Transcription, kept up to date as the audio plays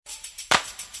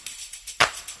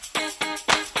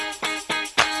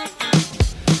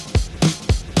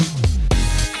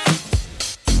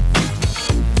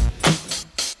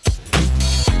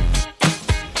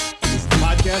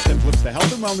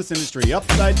and wellness industry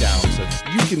upside down so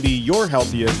you can be your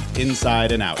healthiest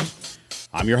inside and out.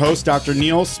 I'm your host, Dr.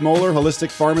 Neil Smoller,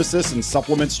 holistic pharmacist and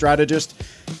supplement strategist.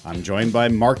 I'm joined by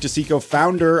Mark DeSico,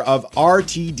 founder of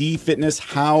RTD Fitness.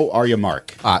 How are you,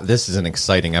 Mark? This is an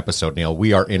exciting episode, Neil.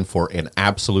 We are in for an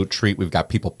absolute treat. We've got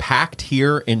people packed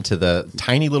here into the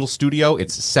tiny little studio.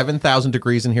 It's 7,000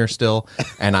 degrees in here still,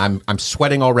 and I'm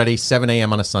sweating already. 7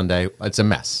 a.m. on a Sunday. It's a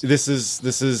mess. This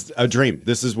is a dream.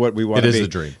 This is what we want to be. It is a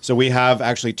dream. So we have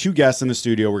actually two guests in the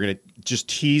studio. We're going to just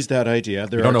tease that idea.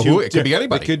 You don't know who. It could be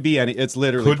anybody. It could be any. It's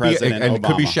literally President Obama. And it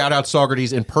could be shout out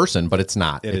Saugerties in person, but it's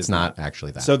not. It's not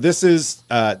actually that. So this is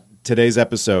today's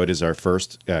episode is our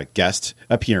first guest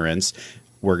appearance.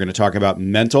 We're going to talk about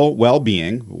mental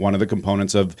well-being, one of the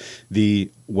components of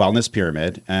the wellness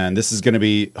pyramid, and this is going to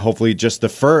be hopefully just the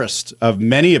first of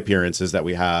many appearances that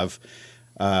we have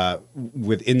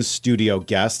with in-studio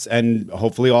guests, and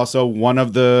hopefully also one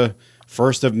of the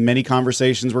first of many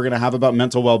conversations we're going to have about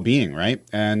mental well-being, right?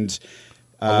 And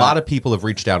a lot of people have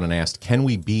reached out and asked, can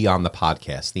we be on the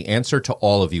podcast? The answer to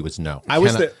all of you is no.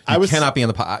 You cannot be on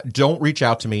the podcast. Don't reach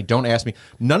out to me. Don't ask me.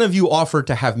 None of you offered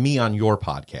to have me on your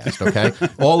podcast, okay?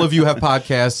 All of you have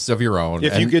podcasts of your own.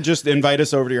 If you could just invite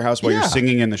us over to your house while you're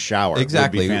singing in the shower.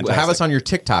 Exactly. Have us on your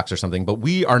TikToks or something, but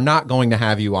we are not going to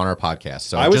have you on our podcast.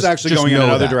 So I was actually going in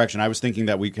another direction. I was thinking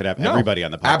that we could have everybody on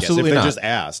the podcast. Absolutely if they not. just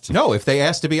asked. No, if they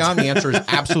asked to be on, the answer is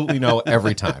absolutely no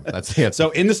every time. That's the answer.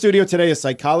 So in the studio today is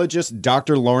psychologist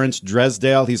Dr. Lawrence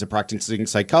Dresdale. He's a practicing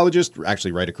psychologist,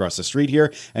 actually right across the street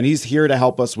here, and he's here to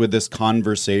help us with this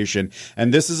conversation.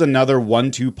 And this is another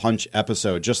 1-2 punch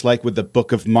episode. Just like with the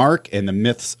Book of Mark and the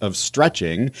myths of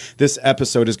stretching, this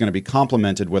episode is going to be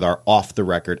complemented with our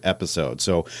off-the-record episode.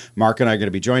 So Mark and I are going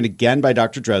to be joined again by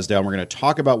Dr. Dresdale, and we're going to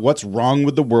talk about what's wrong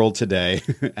with the world today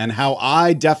and how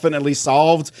I definitely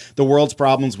solved the world's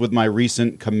problems with my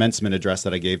recent commencement address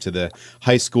that I gave to the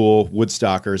high school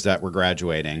Woodstockers that were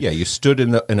graduating. Yeah, you stood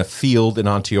in a field in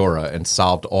Onteora and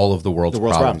solved all of the world's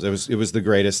problems. It was the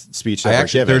greatest speech ever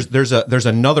given. There's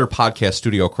another podcast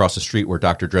studio across the street where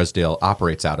Dr. Dresdale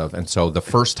operates out of, and so the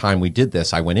first time we did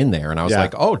this, I went in there and I was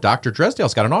like, "Oh, Dr.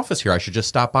 Dresdale's got an office here. I should just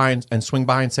stop by and swing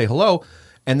by and say hello."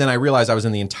 And then I realized I was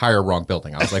in the entire wrong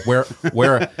building. I was like, where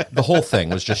the whole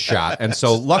thing was just shot. And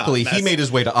so luckily he made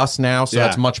his way to us now. So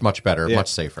that's much, much better, much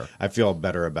safer. I feel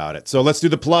better about it. So let's do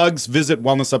the plugs. Visit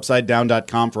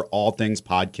wellnessupsidedown.com for all things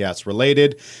podcast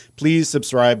related. Please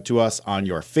subscribe to us on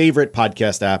your favorite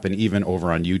podcast app and even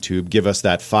over on YouTube. Give us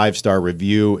that 5-star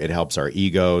review. It helps our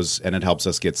egos and it helps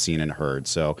us get seen and heard.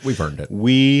 So we've earned it.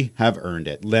 We have earned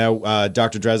it. Now,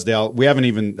 Dr. Dresdale, we haven't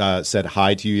even said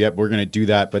hi to you yet. We're going to do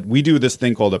that. But we do this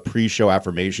thing called a pre-show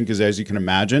affirmation because, as you can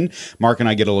imagine, Mark and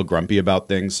I get a little grumpy about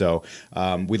things. So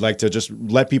we'd like to just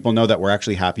let people know that we're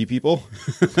actually happy people.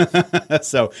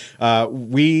 So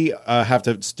we have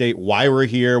to state why we're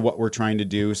here, what we're trying to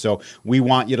do. So we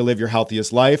want you to live your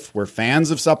healthiest life. We're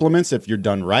fans of supplements if you're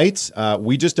done right.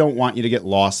 We just don't want you to get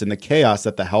lost in the chaos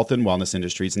that the health and wellness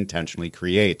industries intentionally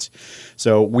create.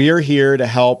 So we are here to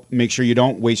help make sure you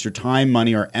don't waste your time,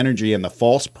 money, or energy in the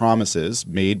false promises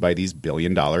made by these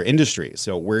billion-dollar industries.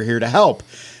 So we're here to help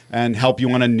and help you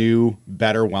on a new,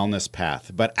 better wellness path.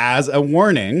 But as a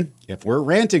warning, if we're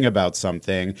ranting about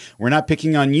something, we're not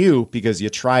picking on you because you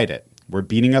tried it. We're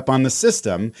beating up on the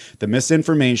system, the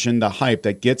misinformation, the hype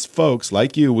that gets folks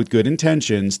like you with good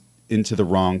intentions into the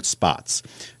wrong spots.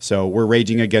 So we're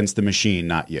raging against the machine,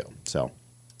 not you. So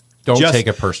don't take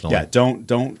it personally. Yeah, don't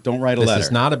write a letter. This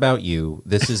is not about you.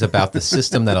 This is about the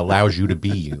system that allows you to be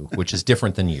you, which is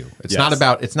different than you. It's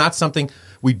not something.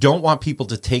 We don't want people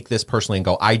to take this personally and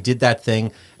go, I did that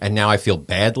thing and now I feel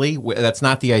badly. That's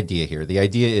not the idea here. The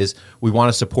idea is we want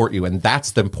to support you, and that's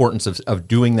the importance of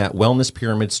doing that wellness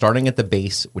pyramid, starting at the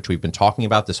base, which we've been talking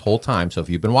about this whole time. So if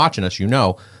you've been watching us, you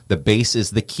know the base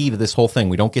is the key to this whole thing.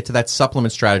 We don't get to that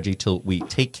supplement strategy till we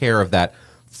take care of that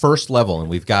first level, and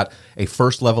we've got a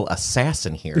first level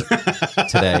assassin here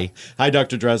today. Hi,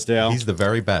 Dr. Dresdale. He's the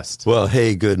very best. Well,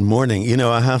 hey, good morning. You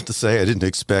know, I have to say I didn't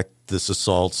expect this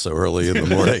assault so early in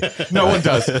the morning. No one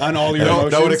does. On all your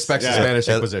emotions? No one expects a Spanish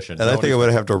Inquisition. And I think I'm going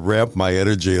to have to ramp my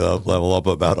energy level up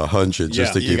about 100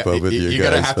 just to keep up with you guys. You're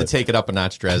going to have to take it up a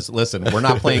notch, Dres. Listen, we're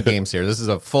not playing games here. This is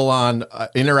a full-on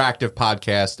interactive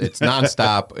podcast. It's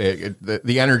nonstop.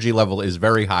 The energy level is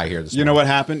very high here this morning. You know what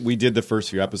happened? We did the first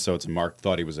few episodes, and Mark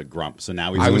thought he was a grump. So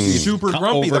now he's I was super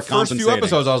grumpy. The first few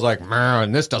episodes, I was like,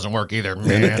 man, this doesn't work either.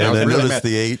 Man, and I really noticed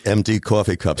the 8 empty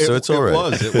coffee cups, so it's all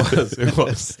right. It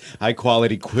was.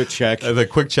 High-quality Quick Check. The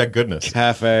Quick Check goodness.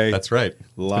 Cafe. That's right.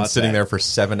 Been sitting there for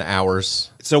 7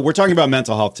 hours. So we're talking about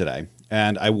mental health today.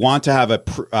 And I want to have a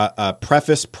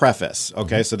preface.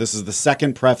 Okay, so this is the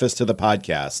second preface to the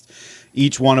podcast.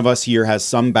 each one of us here has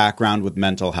some background with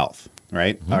mental health.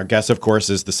 Right? Our guest, of course,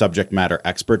 is the subject matter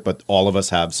expert, but all of us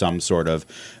have some sort of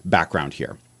background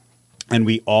here. And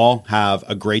we all have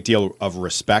a great deal of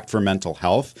respect for mental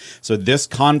health. So this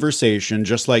conversation,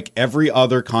 just like every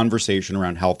other conversation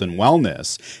around health and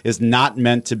wellness, is not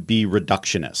meant to be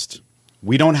reductionist.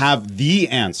 We don't have the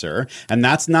answer, and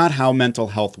that's not how mental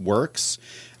health works.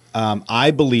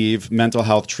 I believe mental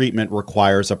health treatment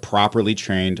requires a properly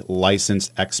trained,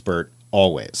 licensed expert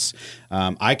always.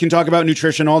 I can talk about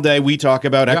nutrition all day. We talk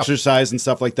about exercise and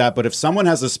stuff like that. But if someone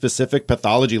has a specific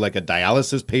pathology, like a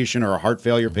dialysis patient or a heart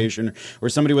failure patient or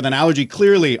somebody with an allergy,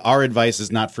 clearly our advice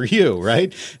is not for you,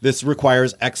 right? This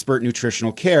requires expert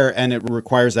nutritional care, and it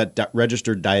requires that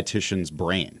registered dietitian's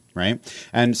brain, right?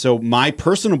 And so my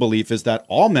personal belief is that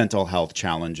all mental health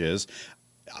challenges,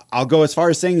 I'll go as far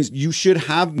as saying you should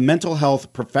have mental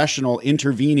health professional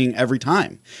intervening every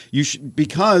time. You should,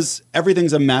 because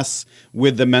everything's a mess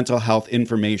with the mental health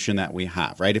information that we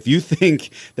have, right? If you think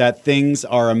that things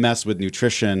are a mess with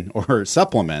nutrition or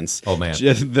supplements, oh man,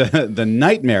 the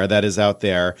nightmare that is out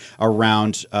there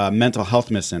around mental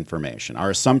health misinformation,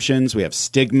 our assumptions, we have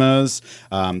stigmas.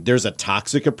 There's a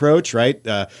toxic approach, right?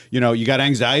 You got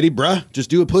anxiety, bruh, just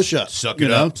do a push-up. Suck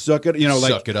it up. Suck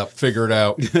it up. Figure it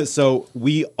out. So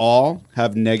we all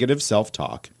have negative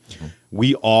self-talk. Mm-hmm.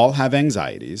 We all have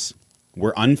anxieties.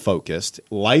 We're unfocused.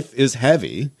 Life is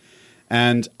heavy.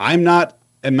 And I'm not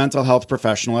a mental health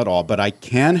professional at all, but I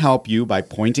can help you by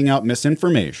pointing out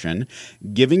misinformation,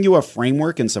 giving you a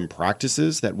framework and some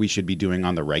practices that we should be doing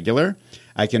on the regular.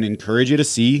 I can encourage you to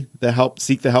seek the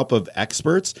help of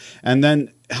experts, and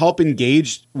then help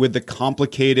engage with the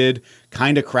complicated,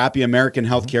 kind of crappy American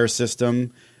healthcare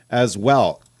system as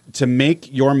well. To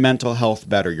make your mental health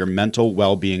better, your mental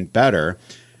well-being better,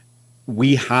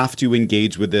 we have to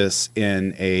engage with this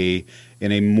in a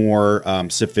more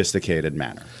sophisticated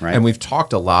manner, right? And we've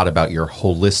talked a lot about your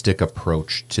holistic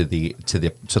approach to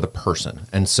the person.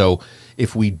 And so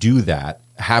if we do that,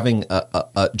 having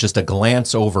just a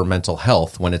glance over mental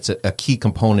health when it's a key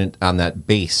component on that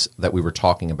base that we were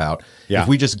talking about, if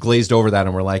we just glazed over that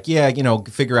and we're like,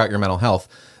 figure out your mental health,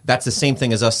 that's the same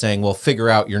thing as us saying, well, figure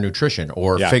out your nutrition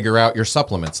or figure out your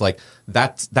supplements. Like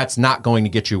that's not going to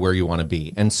get you where you want to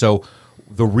be. And so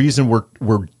the reason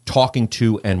we're talking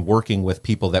to and working with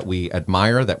people that we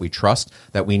admire, that we trust,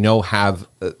 that we know have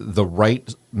the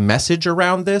right message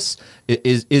around this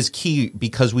is key,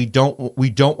 because we don't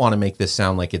want to make this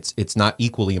sound like it's not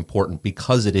equally important,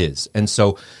 because it is. And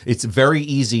so it's very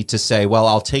easy to say, well,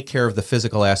 I'll take care of the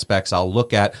physical aspects, I'll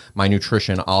look at my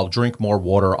nutrition, I'll drink more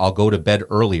water, I'll go to bed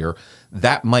earlier.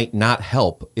 That might not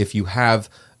help if you have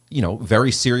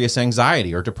very serious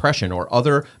anxiety or depression or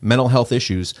other mental health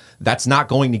issues. That's not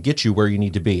going to get you where you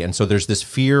need to be. And so there's this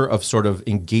fear of sort of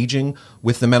engaging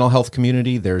with the mental health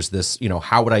community. There's this,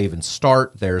 how would I even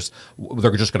start? They're just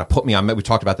going to put me on, we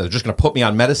talked about that, they're just going to put me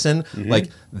on medicine. Mm-hmm. Like,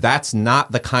 that's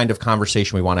not the kind of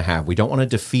conversation we want to have. We don't want to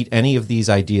defeat any of these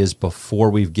ideas before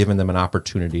we've given them an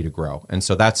opportunity to grow. And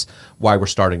so that's why we're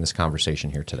starting this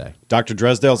conversation here today. Dr.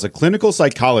 Drysdale is a clinical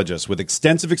psychologist with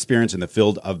extensive experience in the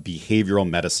field of behavioral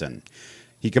medicine.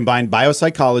 He combined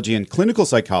biopsychology and clinical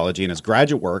psychology in his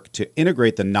graduate work to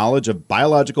integrate the knowledge of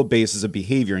biological bases of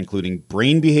behavior, including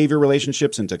brain-behavior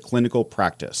relationships, into clinical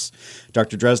practice.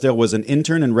 Dr. Drysdale was an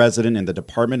intern and resident in the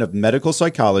Department of Medical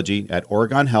Psychology at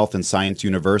Oregon Health and Science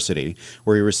University,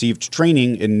 where he received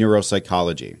training in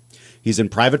neuropsychology. He's in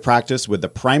private practice, with the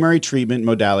primary treatment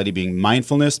modality being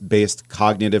mindfulness-based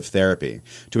cognitive therapy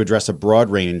to address a broad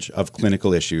range of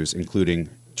clinical issues, including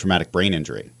traumatic brain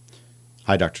injury.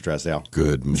 Hi, Dr. Drysdale.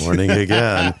 Good morning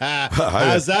again.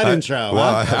 How's that intro?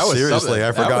 Well, seriously,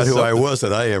 I forgot who I was,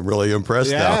 and I am really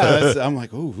impressed now. I'm like,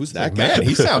 oh, who's that guy? Man,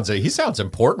 he sounds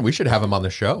important. We should have him on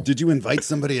the show. Did you invite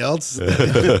somebody else?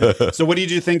 So what did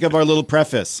you think of our little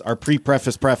preface, our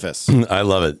pre-preface preface? I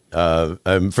love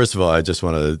it. First of all, I just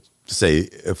want to say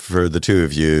for the two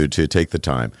of you to take the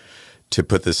time to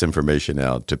put this information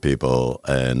out to people.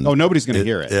 And nobody's going to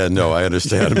hear it. Yeah, no, I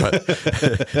understand. But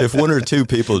if one or two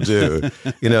people do,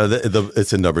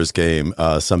 it's a numbers game.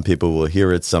 Some people will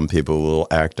hear it, some people will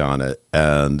act on it,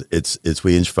 and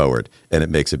we inch forward, and it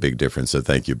makes a big difference. So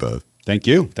thank you both. Thank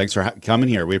you. Thanks for coming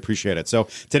here. We appreciate it. So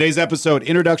today's episode,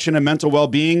 Introduction to Mental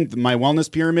Wellbeing, My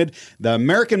Wellness Pyramid, the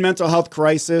American Mental Health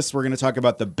Crisis. We're going to talk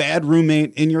about the bad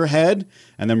roommate in your head,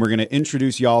 and then we're going to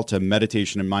introduce y'all to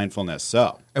meditation and mindfulness.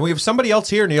 And we have somebody else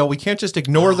here, Neil. We can't just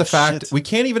ignore the fact. Shit. We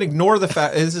can't even ignore the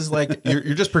fact. This is like,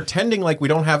 you're just pretending like we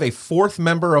don't have a fourth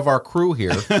member of our crew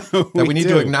here that we need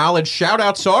to acknowledge. Shout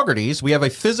out Saugerties. We have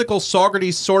a physical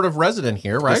Saugerties sort of resident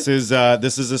here, right?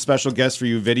 This is a special guest for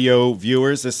you video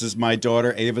viewers. This is my my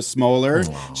daughter, Ava Smoller.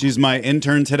 She's my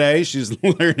intern today. She's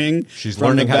learning. She's from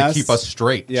learning the how to best. keep us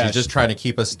straight. Yeah, She's just trying to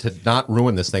keep us to not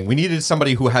ruin this thing. We needed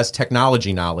somebody who has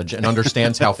technology knowledge and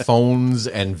understands how phones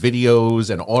and videos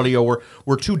and audio work.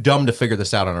 We're too dumb to figure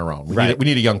this out on our own. We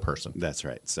need a young person. That's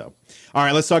right. So, all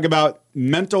right, let's talk about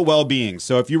mental well-being.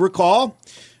 So if you recall,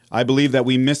 I believe that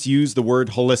we misuse the word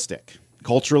holistic.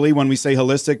 Culturally, when we say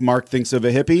holistic, Mark thinks of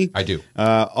a hippie. I do.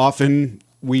 Often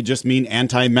we just mean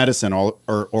anti-medicine or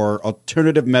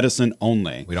alternative medicine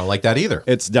only. We don't like that either.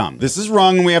 It's dumb. This is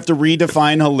wrong, and we have to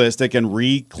redefine holistic and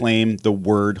reclaim the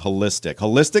word holistic.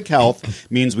 Holistic health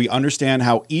means we understand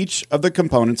how each of the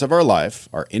components of our life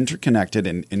are interconnected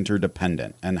and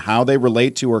interdependent, and how they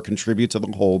relate to or contribute to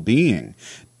the whole being.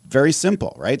 Very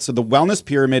simple, right? So the wellness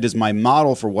pyramid is my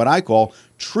model for what I call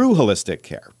true holistic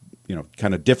care. You know,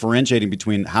 kind of differentiating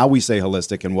between how we say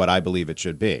holistic and what I believe it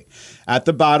should be. At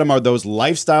the bottom are those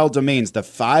lifestyle domains, the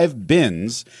 5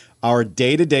 bins our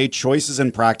day-to-day choices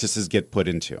and practices get put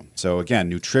into. So again,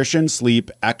 nutrition, sleep,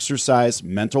 exercise,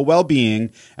 mental well-being,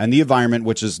 and the environment,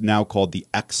 which is now called the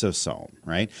exosome,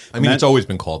 right? I mean, it's always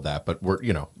been called that, but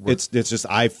it's just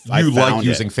I you found like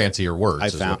using it. fancier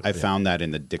words. I found that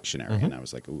in the dictionary, and I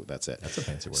was like, ooh, that's it. That's a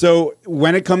fancy word. So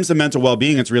when it comes to mental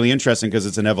well-being, it's really interesting because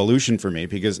it's an evolution for me,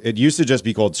 because it used to just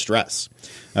be called stress.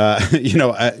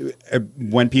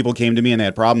 When people came to me and they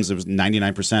had problems, it was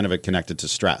 99% of it connected to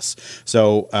stress.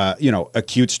 So,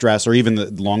 acute stress or even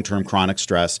the long-term chronic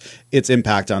stress, its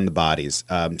impact on the bodies.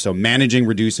 So managing,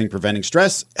 reducing, preventing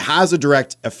stress has a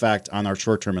direct effect on our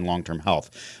short-term and long-term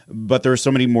health. But there are so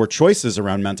many more choices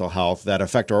around mental health that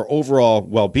affect our overall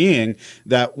well-being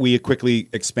that we quickly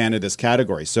expanded this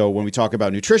category. So when we talk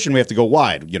about nutrition, we have to go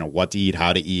wide. What to eat,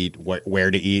 how to eat,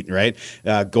 where to eat, right?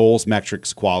 Goals,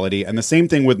 metrics, quality. And the same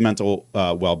thing with mental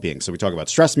well-being. So we talk about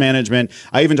stress management.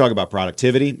 I even talk about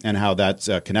productivity and how that's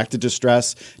connected to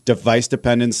stress, device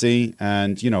dependency,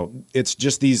 and it's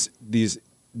just these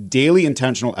daily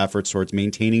intentional efforts towards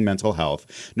maintaining mental health,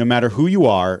 no matter who you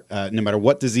are, no matter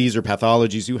what disease or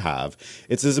pathologies you have.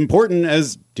 It's as important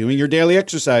as doing your daily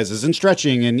exercises and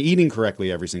stretching and eating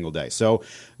correctly every single day. So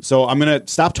I'm going to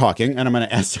stop talking and I'm going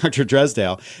to ask Dr.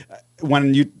 Drysdale,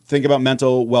 when you think about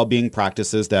mental well-being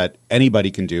practices that anybody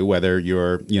can do, whether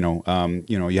you're, you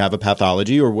have a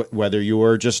pathology or whether you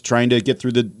are just trying to get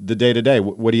through the day-to-day,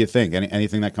 what do you think?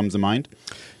 Anything that comes to mind?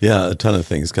 Yeah, a ton of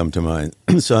things come to mind.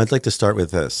 So I'd like to start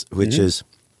with this, which is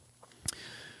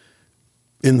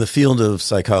in the field of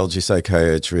psychology,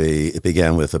 psychiatry, it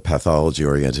began with a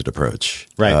pathology-oriented approach.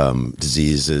 Right.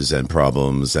 Diseases and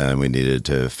problems, and we needed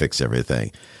to fix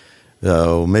everything.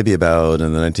 So maybe about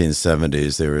in the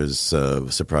 1970s, there was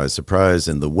surprise,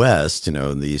 in the West, in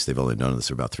the East, they've only known this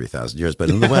for about 3,000 years, but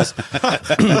in the West,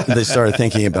 they started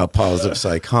thinking about positive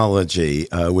psychology,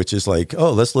 which is like,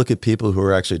 let's look at people who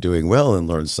are actually doing well and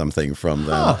learn something from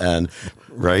them. And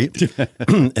right?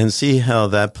 And see how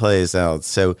that plays out.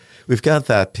 So we've got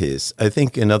that piece. I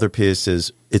think another piece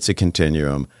is it's a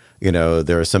continuum.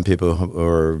 There are some people who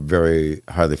are very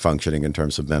highly functioning in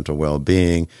terms of mental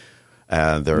well-being.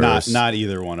 And not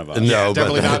either one of us. No,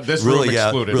 definitely not. This room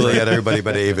excluded. Really got everybody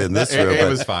but Ava in this room. It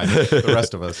was fine. The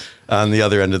rest of us. On the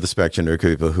other end of the spectrum, there are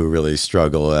people who really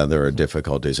struggle, and there are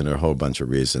difficulties, and there are a whole bunch of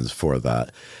reasons for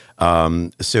that.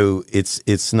 So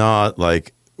it's not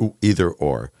like either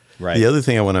or. Right. The other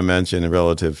thing I want to mention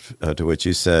relative to what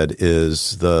you said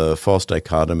is the false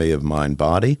dichotomy of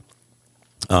mind-body.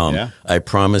 I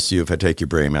promise you, if I take your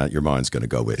brain out, your mind's going to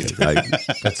go with it.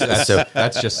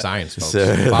 That's just science, folks.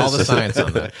 Follow the science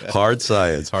on that. Hard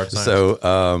science. So,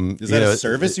 is that a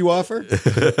service you offer?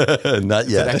 Not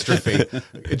yet. It's an extra fee.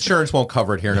 Insurance won't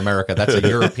cover it here in America. That's a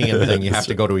European thing. You have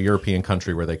to go to a European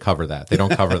country where they cover that. They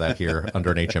don't cover that here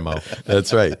under an HMO.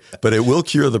 That's right. But it will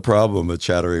cure the problem of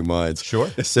chattering minds. Sure.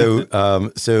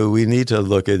 So we need to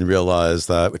look and realize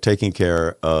that we're taking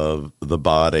care of the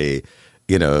body.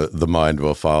 The mind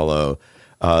will follow.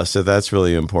 So that's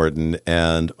really important.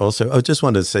 And also, I just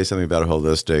wanted to say something about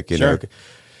holistic. Sure.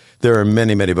 There are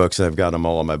many, many books. I've got them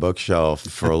all on my bookshelf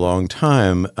for a long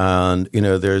time. And,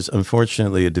 there's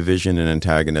unfortunately a division and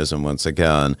antagonism once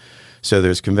again. So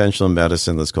there's conventional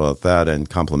medicine, let's call it that, and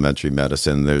complementary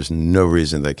medicine. There's no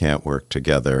reason they can't work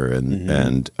together,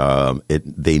 and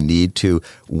they need to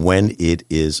when it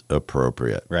is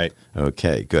appropriate. Right.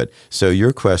 Okay, good. So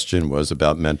your question was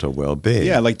about mental well-being.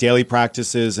 Yeah, like daily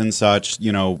practices and such.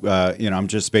 I'm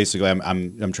just basically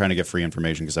I'm trying to get free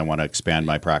information because I want to expand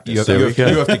my practice. You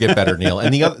have to get better, Neil.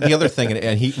 And the other thing,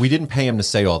 and we didn't pay him to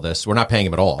say all this. We're not paying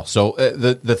him at all. So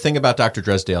the thing about Dr.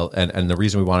 Drysdale and the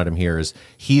reason we wanted him here is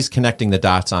he's connected connecting the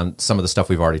dots on some of the stuff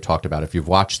we've already talked about. If you've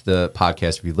watched the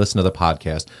podcast, if you've listened to the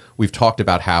podcast, we've talked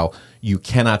about how you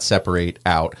cannot separate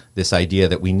out this idea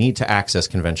that we need to access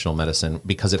conventional medicine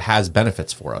because it has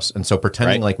benefits for us. And so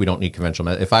pretending like we don't need conventional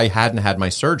medicine, if I hadn't had my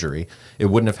surgery, it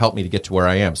wouldn't have helped me to get to where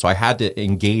I am. So I had to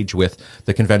engage with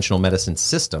the conventional medicine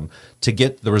system to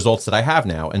get the results that I have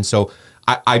now. And so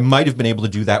I might have been able to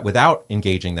do that without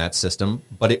engaging that system,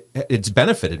 but it's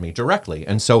benefited me directly.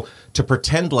 And so to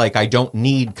pretend like I don't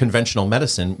need conventional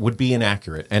medicine would be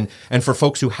inaccurate. And for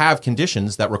folks who have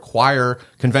conditions that require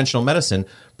conventional medicine,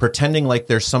 pretending like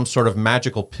there's some sort of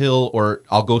magical pill or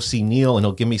I'll go see Neil and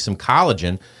he'll give me some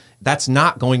collagen, that's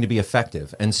not going to be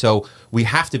effective. And so we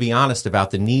have to be honest about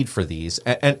the need for these.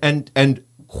 And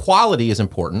quality is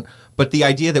important, but the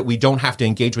idea that we don't have to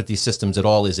engage with these systems at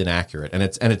all is inaccurate, and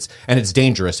it's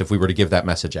dangerous if we were to give that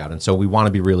message out. And so we want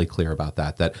to be really clear about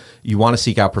that. That you want to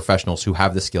seek out professionals who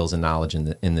have the skills and knowledge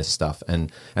in this stuff,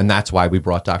 and that's why we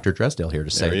brought Dr. Drysdale here to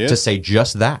say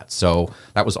just that. So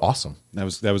that was awesome. That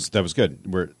was good.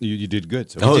 You did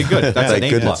good. So you did good. That's an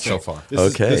A+ so far.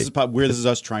 This is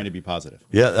us trying to be positive.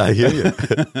 Yeah, I hear you.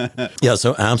 Yeah,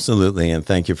 so absolutely, and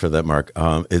thank you for that, Mark.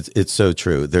 It's so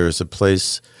true. There's a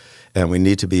place. And we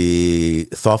need to be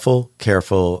thoughtful,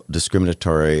 careful,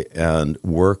 discriminatory, and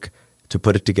work to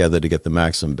put it together to get the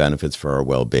maximum benefits for our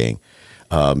well-being.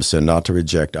 So not to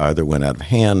reject either one out of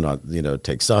hand, not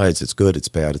take sides. It's good, it's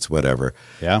bad, it's whatever.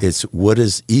 Yeah. It's what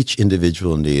does each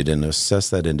individual need and assess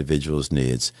that individual's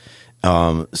needs.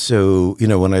 So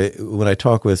when I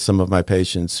talk with some of my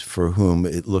patients for whom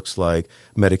it looks like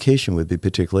medication would be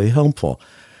particularly helpful,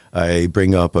 I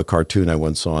bring up a cartoon I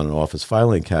once saw in an office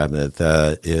filing cabinet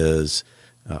that is,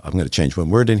 I'm going to change one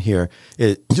word in here.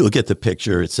 You'll get the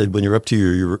picture. It said, when you're up to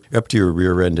your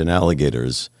rear end in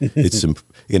alligators, it's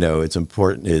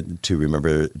important to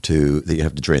remember that you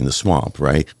have to drain the swamp,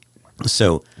 right?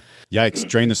 So. Yikes,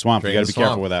 drain the swamp. You got to be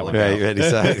careful with that one. Right,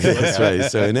 exactly. That's right.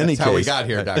 So in any case. That's how we got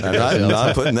here, Dr. I'm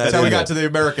not putting that That's how we got to the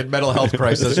American mental health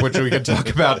crisis, which we can talk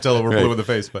about until we're blue in the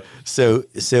face. But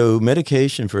So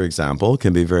medication, for example,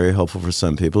 can be very helpful for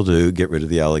some people to get rid of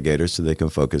the alligators so they can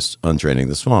focus on draining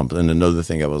the swamp. And another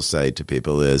thing I will say to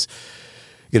people is,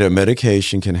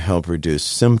 medication can help reduce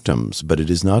symptoms, but it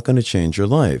is not going to change your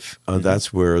life.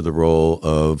 That's where the role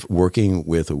of working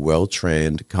with a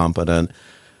well-trained, competent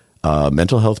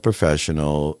mental health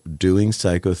professional, doing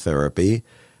psychotherapy,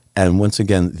 and once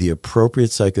again, the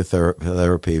appropriate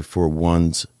psychotherapy for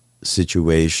one's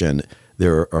situation.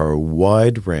 There are a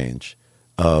wide range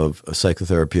of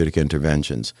psychotherapeutic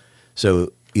interventions.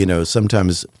 So,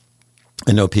 sometimes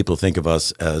I know people think of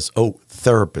us as,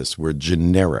 therapists, we're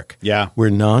generic. Yeah. We're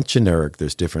not generic.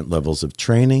 There's different levels of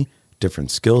training,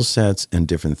 different skill sets, and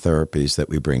different therapies that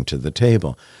we bring to the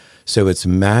table. So it's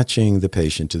matching the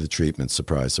patient to the treatment.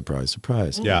 Surprise, surprise,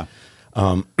 surprise. Yeah.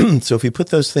 So if we put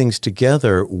those things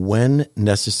together, when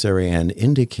necessary and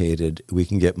indicated, we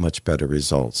can get much better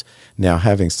results. Now,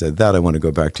 having said that, I want to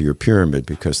go back to your pyramid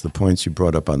because the points you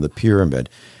brought up on the pyramid,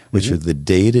 which are the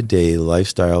day-to-day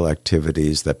lifestyle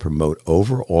activities that promote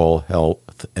overall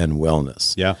health and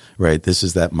wellness. Yeah. Right? This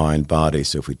is that mind-body.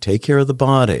 So if we take care of the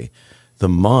body, the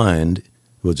mind,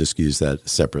 we'll just use that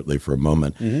separately for a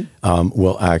moment,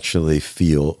 will actually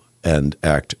feel and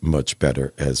act much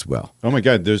better as well. Oh my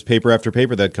God, there's paper after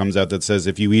paper that comes out that says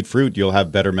if you eat fruit, you'll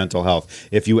have better mental health.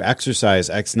 If you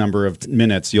exercise X number of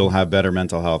minutes, you'll have better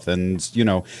mental health. And,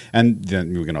 and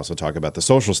then we can also talk about the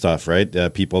social stuff,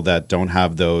 right? People that don't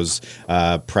have those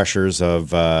pressures of,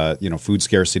 food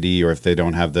scarcity, or if they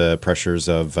don't have the pressures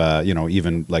of,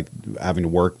 even like having to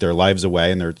work their lives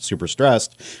away and they're super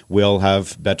stressed, will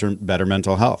have better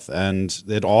mental health. And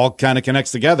it all kind of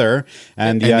connects together.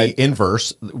 And the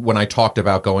inverse, when I talked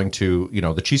about going to,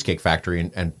 the Cheesecake Factory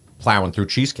and plowing through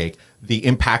cheesecake, the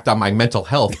impact on my mental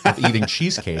health of eating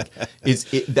cheesecake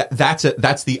that's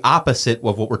the opposite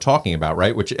of what we're talking about,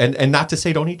 right? Which and not to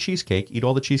say don't eat cheesecake, eat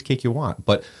all the cheesecake you want,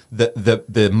 but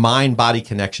the mind body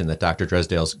connection that Dr.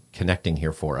 Drysdale's connecting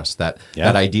here for us, that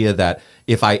idea that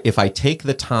if I take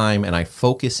the time and I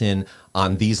focus in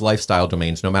on these lifestyle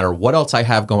domains, no matter what else I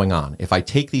have going on, if I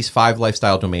take these 5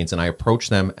 lifestyle domains and I approach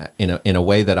them in a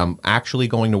way that I'm actually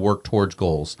going to work towards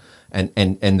goals,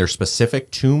 and they're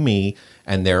specific to me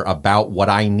and they're about what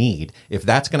I need, if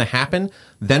that's going to happen,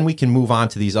 then we can move on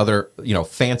to these other,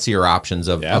 fancier options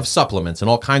of supplements and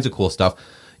all kinds of cool stuff.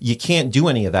 You can't do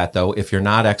any of that, though, if you're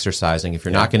not exercising, if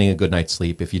you're not getting a good night's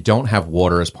sleep, if you don't have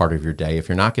water as part of your day, if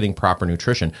you're not getting proper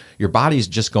nutrition, your body's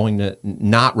just going to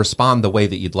not respond the way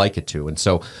that you'd like it to. And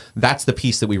so that's the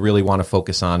piece that we really want to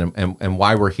focus on and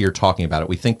why we're here talking about it.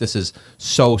 We think this is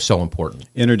so important.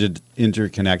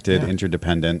 Interconnected,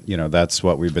 interdependent. That's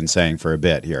what we've been saying for a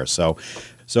bit here. So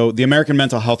the American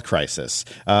mental health crisis.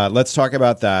 Let's talk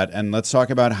about that, and let's talk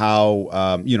about how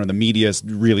the media is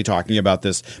really talking about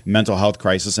this mental health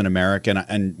crisis in America,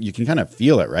 and you can kind of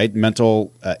feel it, right?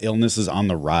 Mental illness is on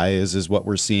the rise, is what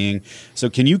we're seeing. So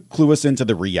can you clue us into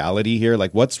the reality here?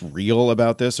 Like, what's real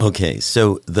about this? Okay,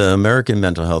 so the American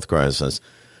mental health crisis.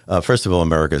 First of all,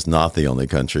 America is not the only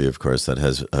country, of course, that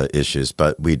has issues,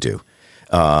 but we do.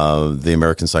 The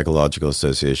American Psychological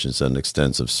Association has done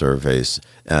extensive surveys,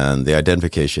 and the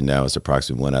identification now is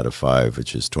approximately 1 out of 5,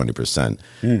 which is 20%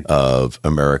 of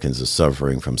Americans are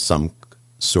suffering from some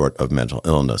sort of mental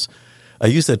illness. I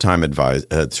use that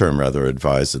term rather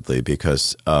advisedly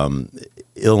because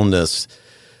illness,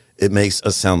 it makes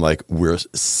us sound like we're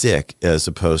sick as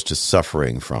opposed to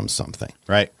suffering from something.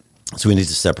 Right. So we need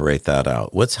to separate that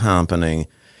out. What's happening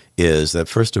is that,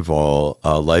 first of all,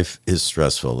 life is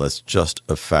stressful. That's just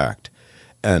a fact.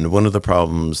 And one of the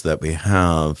problems that we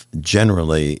have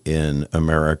generally in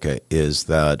America is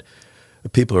that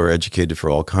people are educated for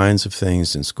all kinds of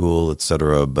things in school, et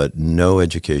cetera, but no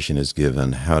education is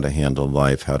given how to handle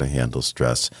life, how to handle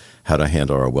stress, how to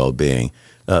handle our well-being.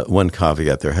 One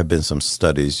caveat, there have been some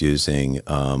studies using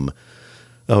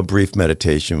a brief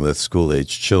meditation with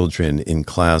school-age children in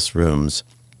classrooms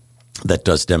that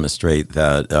does demonstrate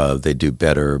that they do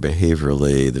better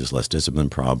behaviorally. There's less discipline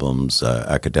problems.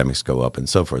 Academics go up and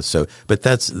so forth. But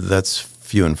that's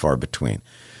few and far between.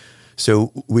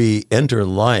 So we enter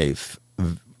life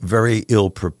very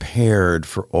ill-prepared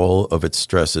for all of its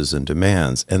stresses and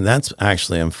demands. And that's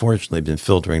actually, unfortunately, been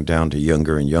filtering down to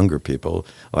younger and younger people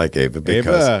like Ava.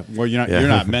 Because, well, you're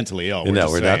not mentally ill.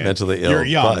 We're not mentally ill. You're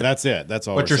young. That's it. That's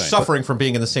all. But you're suffering from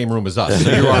being in the same room as us.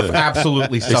 So you are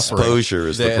absolutely suffering. Exposure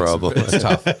is the problem. It's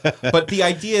tough. But the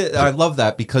idea, I love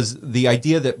that, because the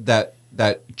idea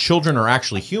that children are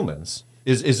actually humans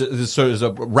is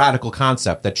a radical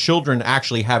concept, that children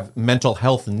actually have mental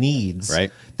health needs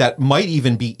that might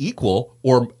even be equal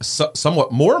or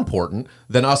somewhat more important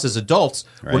than us as adults.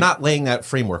 We're not laying that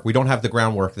framework. We don't have the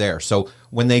groundwork there. So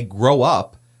when they grow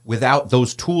up without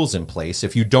those tools in place,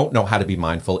 if you don't know how to be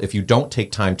mindful, if you don't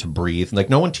take time to breathe, like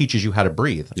no one teaches you how to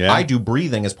breathe. Yeah. I do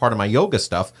breathing as part of my yoga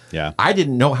stuff. Yeah. I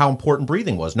didn't know how important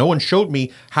breathing was. No one showed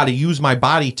me how to use my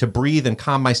body to breathe and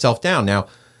calm myself down. Now,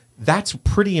 that's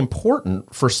pretty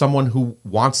important for someone who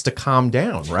wants to calm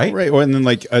down, right? Right. Well, and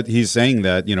then he's saying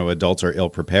that, adults are ill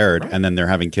prepared and then they're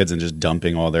having kids and just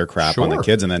dumping all their crap on the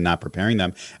kids and then not preparing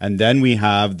them. And then we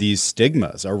have these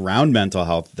stigmas around mental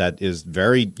health that is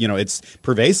very, it's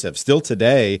pervasive still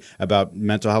today about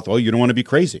mental health. Oh, you don't want to be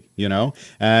crazy,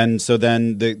 And so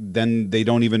then they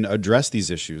don't even address these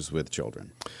issues with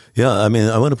children. Yeah. I mean,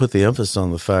 I want to put the emphasis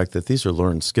on the fact that these are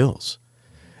learned skills.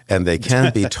 And they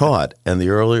can be taught, and the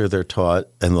earlier they're taught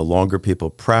and the longer people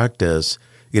practice,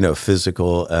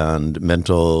 physical and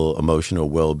mental, emotional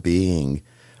well-being,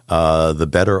 the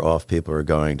better off people are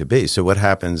going to be. So what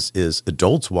happens is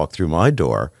adults walk through my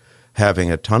door having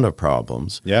a ton of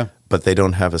problems, but they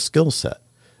don't have a skill set.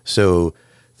 So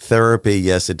therapy,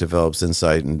 yes, it develops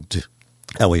insight into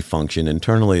how we function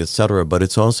internally, et cetera, but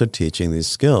it's also teaching these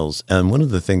skills. And one of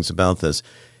the things about this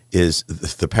is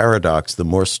the paradox: the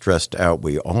more stressed out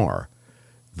we are,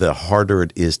 the harder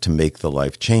it is to make the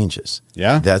life changes.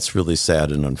 Yeah. That's really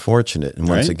sad and unfortunate. And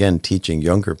once again, teaching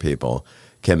younger people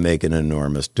can make an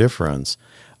enormous difference.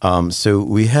 So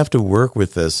we have to work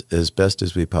with this as best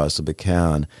as we possibly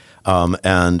can.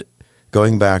 And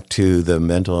going back to the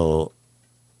mental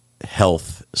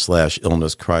health /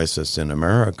 illness crisis in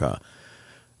America,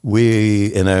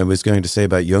 and I was going to say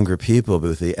about younger people, but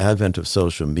with the advent of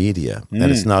social media,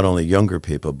 and it's not only younger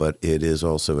people, but it is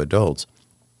also adults.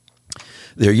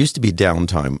 There used to be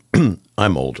downtime.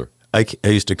 I'm older. I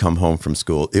used to come home from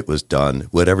school. It was done.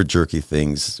 Whatever jerky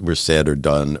things were said or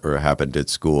done or happened at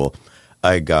school,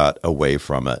 I got away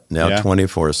from it. Now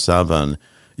 24/7,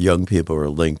 young people are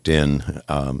LinkedIn.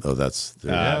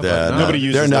 Nobody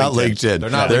uses They're not LinkedIn.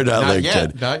 LinkedIn. They're not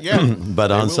LinkedIn. Not yet.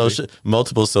 But on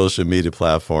multiple social media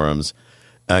platforms,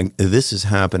 this is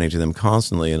happening to them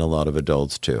constantly, and a lot of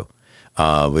adults too.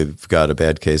 We've got a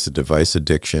bad case of device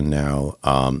addiction now.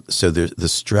 So the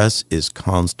stress is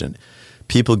constant.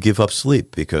 People give up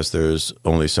sleep because there's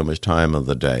only so much time of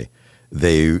the day.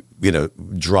 They,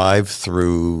 drive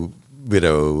through,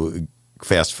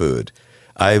 fast food.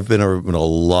 I've been in a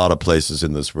lot of places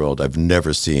in this world. I've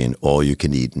never seen all you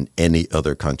can eat in any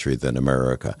other country than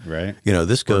America. Right. You know,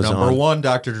 this goes Number on. one,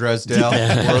 Dr. Dresdale.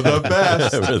 We're the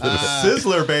best.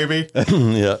 Sizzler, baby.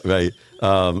 Yeah, right.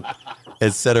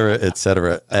 Et cetera, et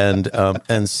cetera.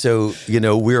 And so, you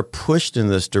know, we're pushed in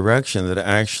this direction that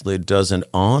actually doesn't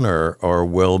honor our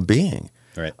well-being.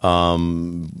 Right.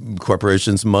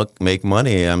 Corporations make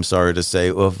money, I'm sorry to say,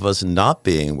 of us not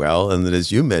being well. And then,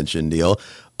 as you mentioned, Neil,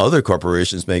 other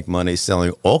corporations make money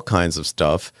selling all kinds of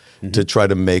stuff to try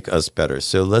to make us better.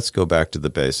 So let's go back to the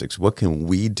basics. What can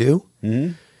we do?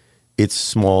 It's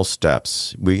small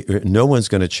steps. No one's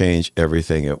going to change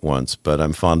everything at once, but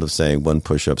I'm fond of saying one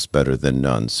push-up's better than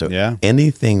none. So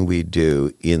anything we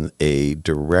do in a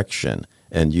direction,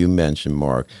 and you mentioned,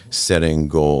 Mark, setting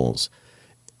goals,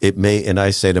 it may, and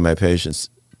I say to my patients,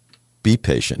 be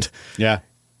patient. Yeah.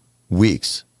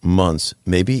 Weeks, months,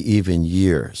 maybe even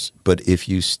years. But if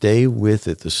you stay with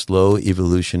it, the slow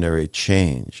evolutionary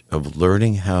change of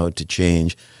learning how to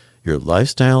change your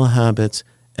lifestyle habits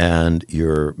and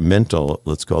your mental,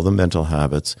 let's call them mental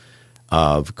habits,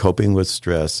 of coping with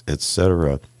stress,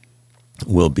 etc.,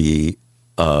 will be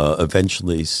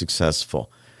eventually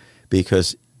successful.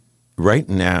 Because right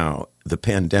now, the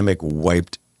pandemic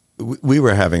wiped. We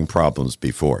were having problems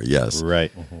before, yes.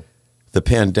 Right. The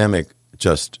pandemic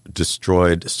just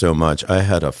destroyed so much. I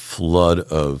had a flood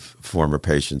of former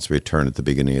patients return at the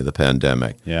beginning of the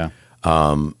pandemic. Yeah.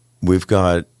 We've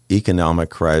got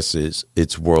economic crisis.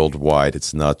 It's worldwide.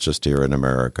 It's not just here in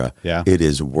America. Yeah. It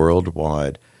is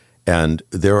worldwide. And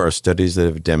there are studies that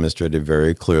have demonstrated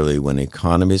very clearly when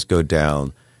economies go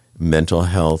down, mental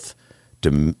health,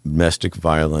 domestic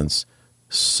violence,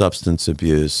 substance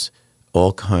abuse,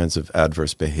 all kinds of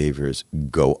adverse behaviors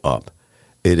go up.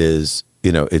 It is,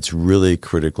 you know, it's really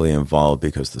critically involved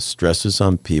because the stresses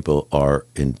on people are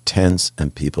intense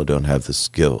and people don't have the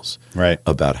skills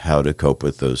about how to cope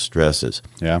with those stresses.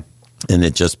 Yeah. And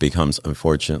it just becomes,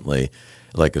 unfortunately,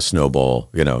 like a snowball,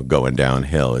 you know, going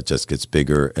downhill. It just gets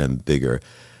bigger and bigger.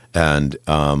 And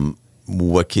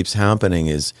what keeps happening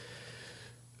is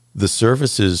the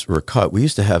services were cut. We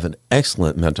used to have an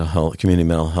excellent community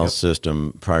mental health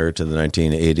system prior to the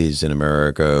 1980s in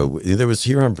America. There was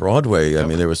here on Broadway, I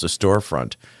mean, there was a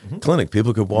storefront clinic.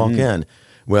 People could walk in.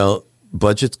 Well,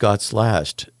 budgets got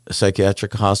slashed.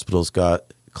 Psychiatric hospitals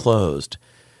got closed.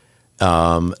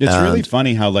 It's really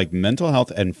funny how like mental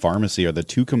health and pharmacy are the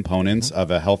two components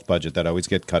of a health budget that always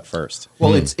get cut first.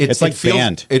 Well, it's like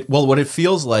banned. What it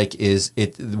feels like is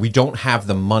we don't have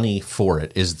the money for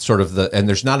it. Is sort of and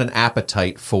there's not an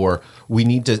appetite for we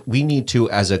need to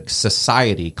as a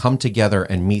society come together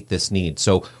and meet this need.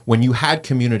 So when you had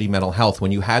community mental health,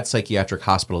 when you had psychiatric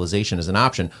hospitalization as an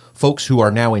option, folks who are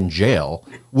now in jail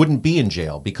wouldn't be in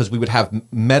jail because we would have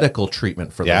medical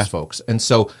treatment for those folks. And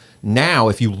so now,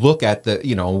 if you look at the,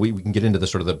 you know, we can get into the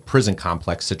sort of the prison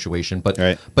complex situation, but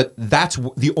that's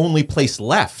the only place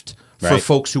left for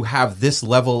folks who have this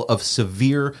level of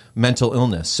severe mental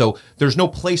illness. So there's no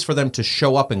place for them to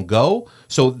show up and go.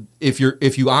 So if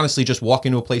you honestly just walk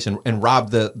into a place and rob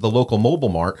the local mobile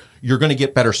mart, you're going to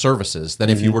get better services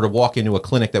than if you were to walk into a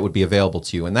clinic that would be available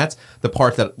to you. And that's the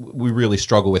part that we really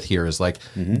struggle with here is like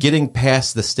getting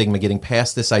past the stigma, getting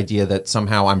past this idea that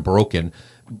somehow I'm broken.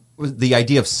 The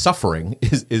idea of suffering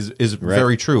is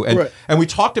very true, and we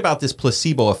talked about this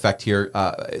placebo effect here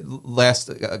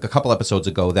a couple episodes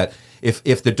ago. That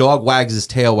if the dog wags his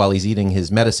tail while he's eating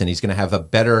his medicine, he's going to have a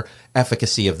better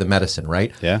efficacy of the medicine,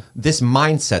 right? Yeah. This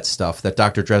mindset stuff that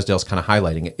Dr. Dresdale's kind of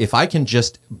highlighting. If I can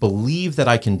just believe that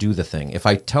I can do the thing, if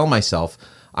I tell myself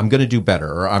I'm going to do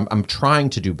better, or I'm trying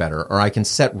to do better, or I can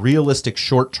set realistic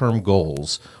short-term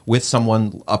goals with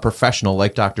someone, a professional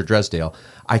like Dr. Dresdale,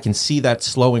 I can see that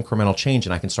slow incremental change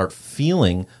and I can start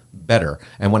feeling better.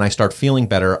 And when I start feeling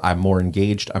better, I'm more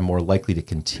engaged, I'm more likely to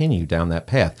continue down that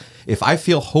path. If I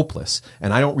feel hopeless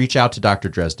and I don't reach out to Dr.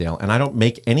 Dresdale and I don't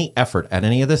make any effort at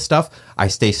any of this stuff, I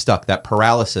stay stuck. That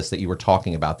paralysis that you were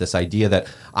talking about, this idea that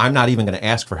I'm not even going to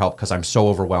ask for help because I'm so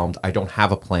overwhelmed, I don't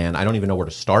have a plan, I don't even know where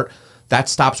to start. That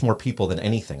stops more people than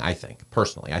anything, I think,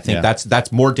 personally. I think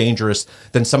that's more dangerous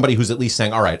than somebody who's at least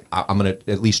saying, all right, I'm going to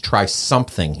at least try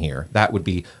something here. That would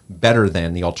be better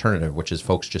than the alternative, which is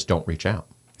folks just don't reach out.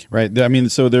 Right. I mean,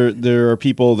 so there are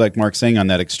people like Mark's saying on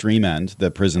that extreme end, the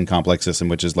prison complex system,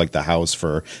 which is like the house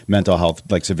for mental health,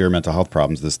 like severe mental health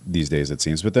problems these days, it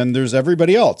seems. But then there's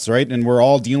everybody else, right? And we're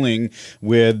all dealing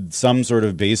with some sort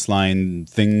of baseline.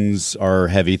 Things are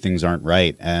heavy, things aren't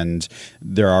right. And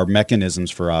there are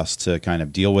mechanisms for us to kind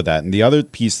of deal with that. And the other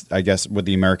piece, I guess, with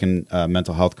the American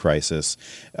mental health crisis,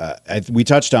 we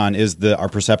touched on is our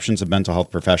perceptions of mental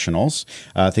health professionals,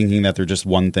 thinking that they're just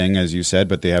one thing, as you said,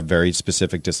 but they have very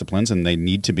specific disciplines and they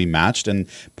need to be matched. And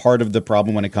part of the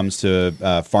problem when it comes to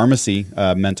pharmacy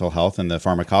mental health and the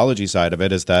pharmacology side of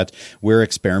it is that we're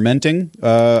experimenting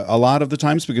a lot of the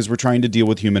times because we're trying to deal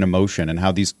with human emotion and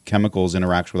how these chemicals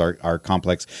interact with our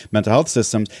complex mental health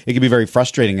systems. It can be very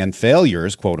frustrating, and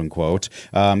failures, quote unquote,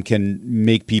 can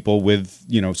make people with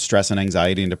stress and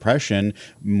anxiety and depression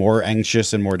more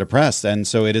anxious and more depressed. And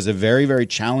so it is a very, very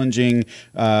challenging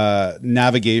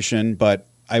navigation, but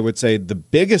I would say the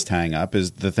biggest hang up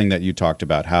is the thing that you talked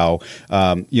about, how,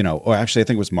 or actually I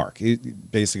think it was Mark.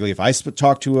 Basically, if I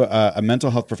talk to a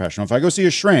mental health professional, if I go see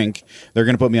a shrink, they're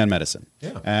going to put me on medicine.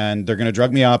 Yeah. And they're going to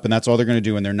drug me up, and that's all they're going to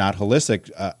do, and they're not holistic.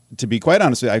 To be quite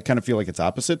honest, I kind of feel like it's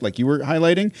opposite, like you were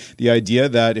highlighting, the idea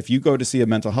that if you go to see a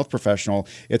mental health professional,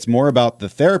 it's more about the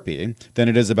therapy than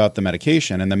it is about the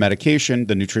medication. And the medication,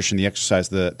 the nutrition, the exercise,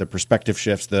 the perspective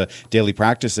shifts, the daily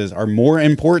practices are more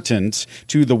important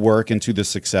to the work and to the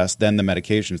success than the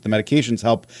medications. The medications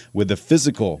help with the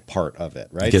physical part of it,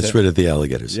 right? It gets rid of the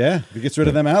alligators. Yeah, it gets rid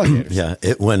of them alligators. Yeah,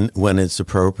 when it's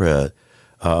appropriate.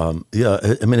 I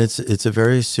mean, it's a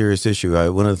very serious issue.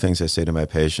 One of the things I say to my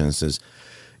patients is,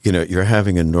 you're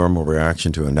having a normal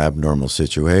reaction to an abnormal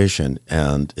situation,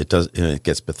 and it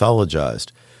gets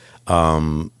pathologized.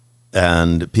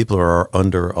 And people are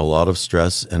under a lot of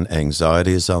stress, and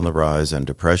anxiety is on the rise, and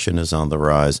depression is on the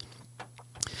rise.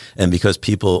 And because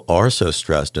people are so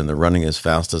stressed and they're running as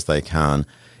fast as they can,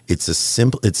 it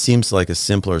seems like a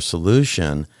simpler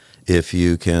solution if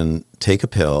you can take a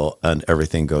pill and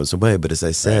everything goes away. But as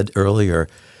I said earlier,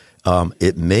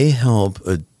 it may help,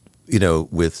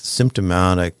 with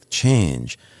symptomatic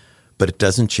change, but it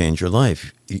doesn't change your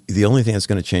life. The only thing that's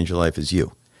going to change your life is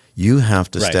you. You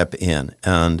have to step in.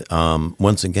 And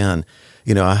once again,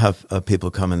 I have people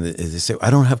come and they say, I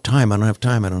don't have time.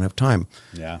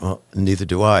 Yeah. Well, neither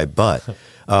do I. But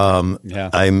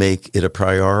I make it a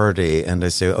priority, and I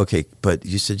say, okay, but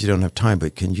you said you don't have time,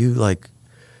 but can you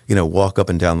walk up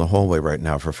and down the hallway right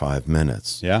now for 5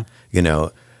 minutes? Yeah.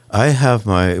 I have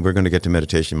we're going to get to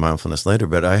meditation and mindfulness later,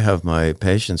 but I have my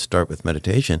patients start with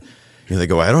meditation. They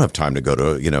go, I don't have time to go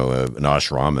to, an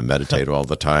ashram and meditate all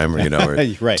the time,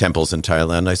 or temples in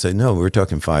Thailand. I say, no, we're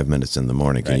talking 5 minutes in the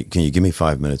morning. Can you give me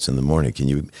 5 minutes in the morning? Can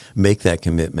you make that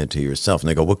commitment to yourself? And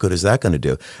they go, what good is that going to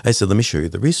do? I said, let me show you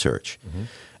the research. Mm-hmm.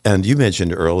 And you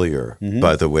mentioned earlier,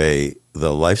 by the way,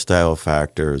 the lifestyle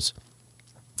factors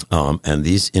and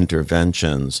these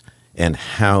interventions and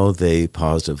how they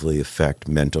positively affect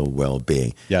mental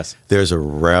well-being. Yes. There's a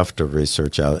raft of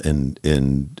research out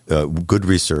in good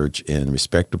research in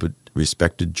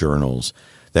respected journals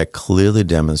that clearly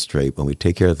demonstrate when we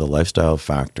take care of the lifestyle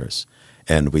factors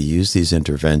and we use these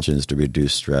interventions to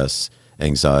reduce stress,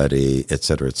 anxiety, et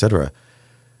cetera,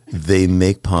 they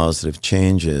make positive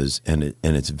changes, and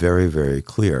it's very, very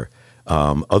clear.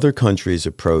 Other countries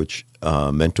approach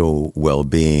mental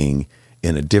well-being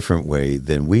in a different way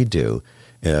than we do.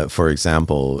 For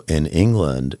example, in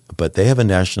England, but they have a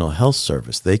national health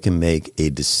service. They can make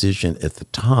a decision at the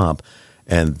top,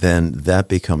 and then that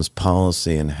becomes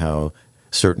policy in how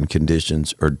certain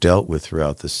conditions are dealt with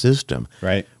throughout the system.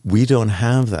 Right. We don't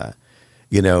have that.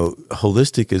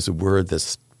 Holistic is a word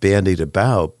that's bandied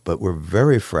about, but we're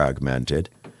very fragmented,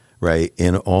 right,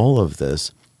 in all of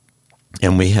this.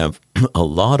 And we have a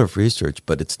lot of research,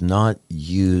 but it's not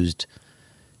used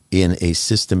in a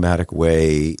systematic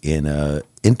way, in an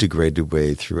integrated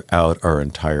way throughout our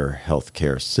entire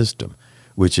healthcare system,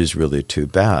 which is really too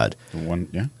bad.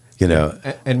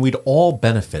 And we'd all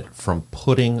benefit from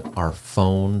putting our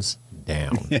phones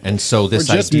down. And so this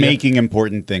we're just making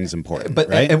important things important, but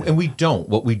right? And we don't.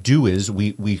 What we do is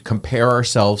we compare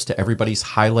ourselves to everybody's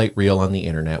highlight reel on the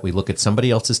internet. We look at somebody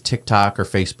else's TikTok or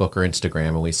Facebook or Instagram,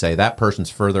 and we say, that person's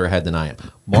further ahead than I am.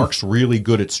 Mark's really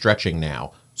good at stretching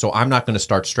now, so I'm not going to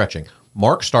start stretching.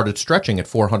 Mark started stretching at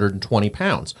 420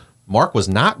 pounds. Mark was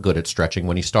not good at stretching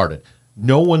when he started.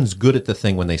 No one's good at the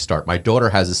thing when they start. My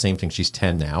daughter has the same thing. She's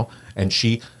 10 now, and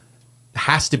she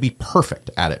has to be perfect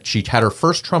at it. She had her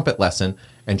first trumpet lesson,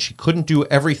 and she couldn't do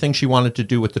everything she wanted to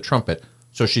do with the trumpet.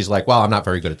 So she's like, well, I'm not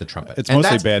very good at the trumpet. It's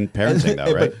mostly bad parenting,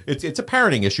 though, right? It's a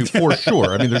parenting issue for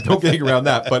sure. I mean, there's no getting around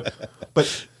that.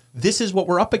 But this is what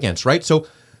we're up against, right? So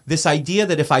this idea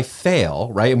that if I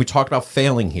fail, right, and we talked about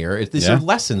failing here, these are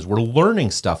lessons. We're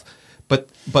learning stuff.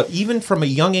 But even from a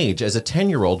young age, as a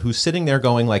 10-year-old who's sitting there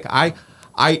going like, I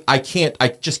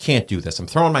just can't do this. I'm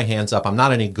throwing my hands up. I'm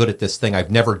not any good at this thing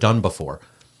I've never done before.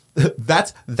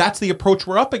 That's the approach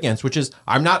we're up against, which is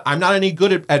I'm not any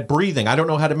good at breathing. I don't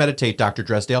know how to meditate, Dr.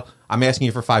 Dresdale. I'm asking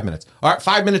you for 5 minutes. All right,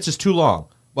 5 minutes is too long.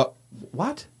 Well,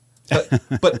 what?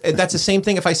 But that's the same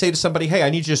thing if I say to somebody, hey, I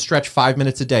need you to stretch 5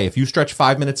 minutes a day. If you stretch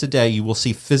 5 minutes a day, you will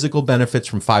see physical benefits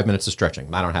from 5 minutes of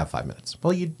stretching. I don't have 5 minutes.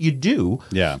 Well, you do.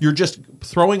 Yeah. You're just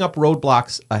throwing up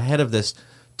roadblocks ahead of this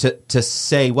to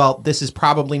say, well, this is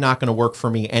probably not going to work for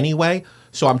me anyway,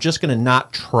 so I'm just going to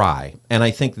not try. And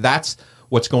I think that's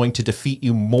what's going to defeat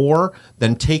you more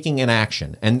than taking an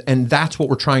action. And that's what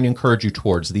we're trying to encourage you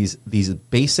towards, these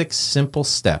basic, simple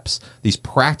steps, these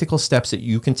practical steps that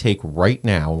you can take right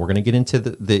now. And we're going to get into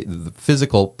the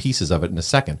physical pieces of it in a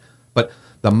second. But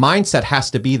the mindset has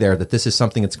to be there that this is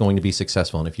something that's going to be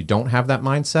successful. And if you don't have that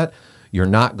mindset, you're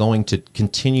not going to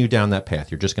continue down that path.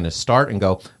 You're just going to start and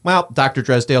go, well, Dr.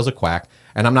 Dresdale's a quack,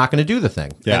 and I'm not going to do the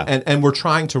thing. Yeah. And we're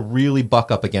trying to really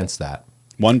buck up against that.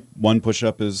 One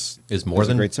push-up is more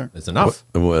than a great start. It's enough.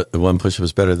 One push-up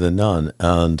is better than none.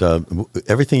 And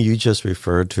everything you just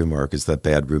referred to, Mark, is that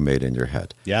bad roommate in your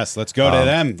head. Yes, let's go to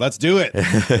them. Let's do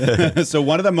it. So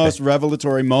one of the most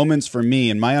revelatory moments for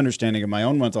me in my understanding of my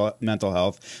own mental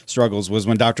health struggles was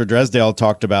when Dr. Dresdale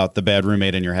talked about the bad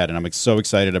roommate in your head, and I'm so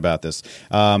excited about this.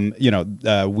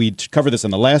 We covered this in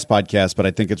the last podcast, but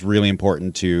I think it's really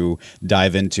important to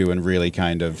dive into and really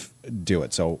kind of do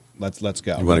it. So let's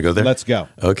go. You want to go there? Let's go.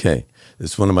 Okay.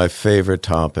 It's one of my favorite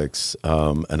topics,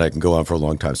 and I can go on for a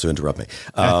long time, so interrupt me.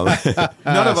 None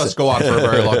of us go on for a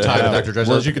very long time, Dr.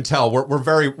 Dresdale. As you can tell, we're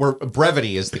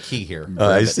brevity is the key here.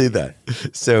 I see that.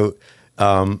 So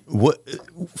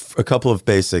a couple of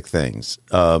basic things.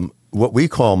 What we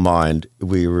call mind,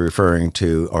 we're referring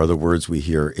to are the words we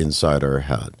hear inside our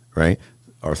head, right?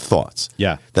 Our thoughts.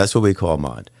 Yeah. That's what we call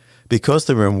mind. Because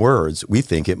they're in words, we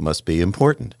think it must be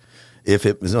important. If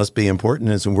it must be important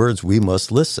as in words, we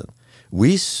must listen.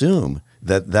 We assume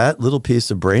that little piece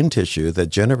of brain tissue that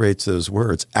generates those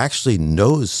words actually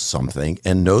knows something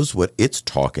and knows what it's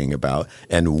talking about.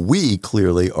 And we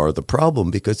clearly are the problem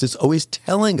because it's always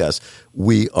telling us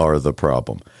we are the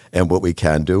problem and what we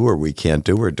can do or we can't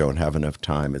do or don't have enough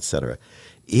time, etc.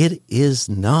 It is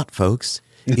not, folks.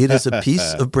 It is a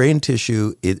piece of brain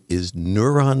tissue. It is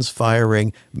neurons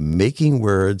firing, making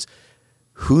words.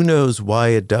 Who knows why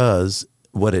it does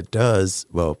what it does?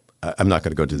 Well, I'm not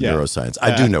going to go to the neuroscience.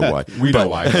 I do know why. We know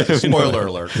why. Spoiler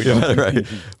alert. We know. Right.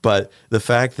 But the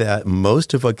fact that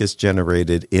most of what gets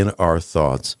generated in our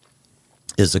thoughts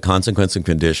is a consequence of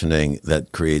conditioning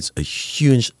that creates a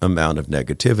huge amount of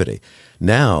negativity.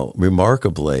 Now,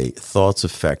 remarkably, thoughts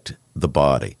affect the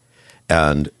body.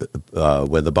 And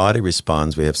when the body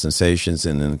responds, we have sensations,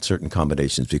 and in certain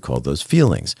combinations, we call those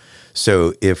feelings.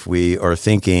 So if we are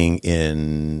thinking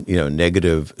in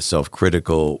negative,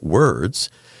 self-critical words,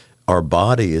 our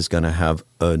body is going to have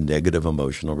a negative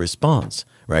emotional response,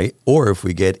 right? Or if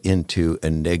we get into a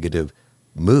negative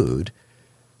mood,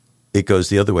 it goes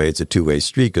the other way. It's a two-way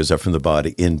street. It goes up from the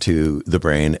body into the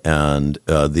brain, and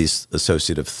these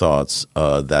associative thoughts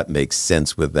that make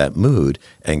sense with that mood,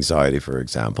 anxiety, for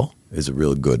example, is a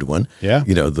real good one. Yeah.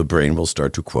 The brain will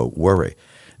start to, quote, worry.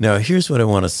 Now, here's what I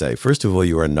want to say. First of all,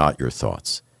 you are not your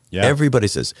thoughts. Yeah. Everybody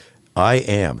says, I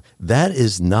am. That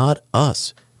is not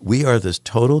us. We are this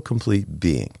total, complete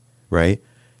being, right?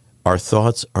 Our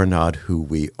thoughts are not who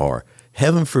we are.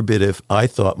 Heaven forbid if I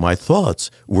thought my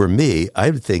thoughts were me, I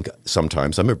would think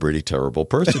sometimes I'm a pretty terrible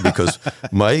person because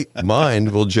my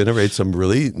mind will generate some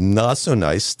really not so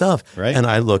nice stuff. Right. And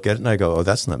I look at it and I go, oh,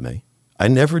 that's not me. I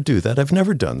never do that. I've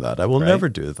never done that. I will never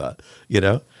do that,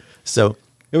 So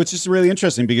It's just really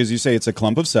interesting because you say it's a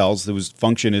clump of cells whose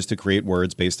function is to create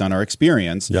words based on our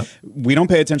experience. Yep. We don't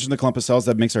pay attention to the clump of cells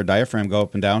that makes our diaphragm go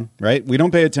up and down, right? We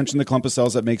don't pay attention to the clump of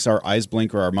cells that makes our eyes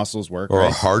blink or our muscles work. or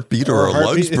right? a heartbeat or our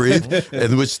lungs breathe,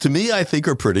 and which to me I think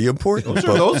are pretty important.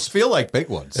 Those feel like big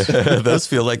ones. Those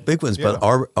feel like big ones, but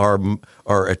our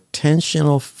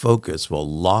attentional focus will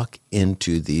lock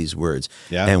into these words,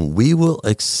 and we will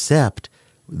accept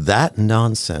that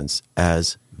nonsense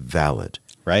as valid.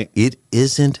 Right. It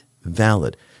isn't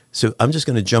valid. So I'm just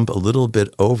going to jump a little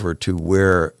bit over to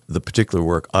where the particular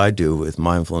work I do with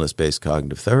mindfulness-based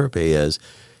cognitive therapy is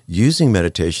using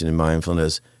meditation and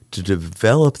mindfulness to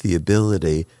develop the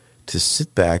ability to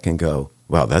sit back and go,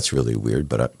 wow, that's really weird,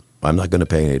 but I'm not going to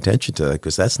pay any attention to that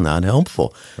because that's not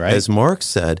helpful. Right. As Mark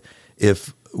said,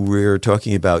 if we're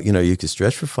talking about, you could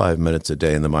stretch for 5 minutes a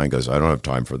day, and the mind goes, I don't have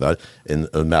time for that. And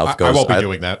the mouth goes, I won't be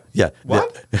doing that. Yeah.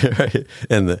 What? Yeah, right.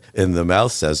 And the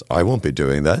mouth says, I won't be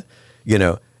doing that.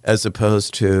 As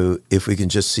opposed to if we can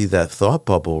just see that thought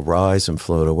bubble rise and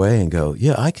float away and go,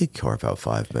 yeah, I could carve out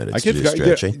 5 minutes to do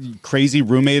stretching. Crazy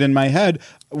roommate in my head.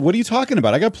 What are you talking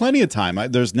about? I got plenty of time.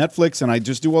 There's Netflix, and I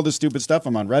just do all this stupid stuff.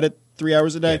 I'm on Reddit 3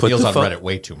 hours a day. Yeah, Neil's on Reddit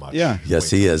way too much. Yeah. Yes,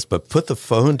 he is. But put the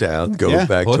phone down. Go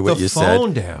back to what you said. Put the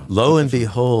phone down. Lo and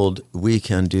behold, we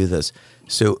can do this.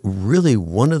 So really,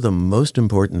 one of the most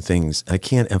important things, I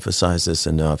can't emphasize this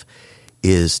enough,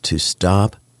 is to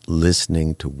stop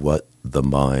listening to what the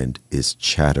mind is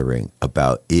chattering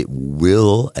about. It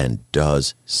will and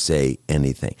does say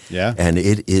anything. Yeah. And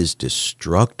it is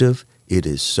destructive. It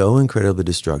is so incredibly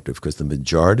destructive because the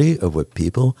majority of what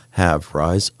people have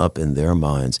rise up in their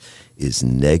minds is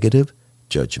negative,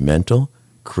 judgmental,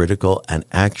 critical, and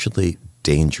actually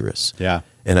dangerous. Yeah.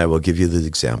 And I will give you the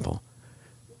example.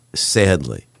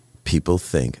 Sadly, people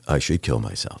think I should kill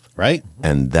myself. Right.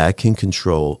 And that can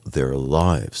control their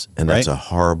lives. And that's a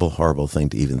horrible, horrible thing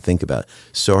to even think about.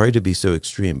 Sorry to be so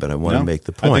extreme, but I want to make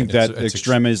the point. I think that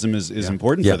extremism is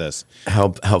important for this. How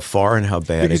far and how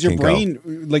bad because it can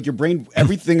go. Your brain,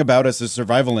 everything about us is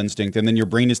survival instinct, and then your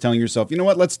brain is telling yourself, you know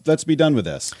what, let's be done with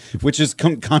this, which is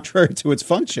contrary to its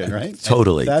function, right?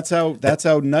 Totally. And that's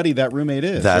how nutty that roommate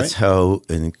is. That's how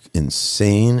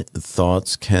insane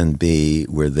thoughts can be,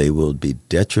 where they will be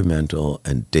detrimental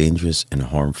and dangerous and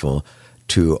harmful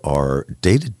to our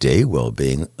day-to-day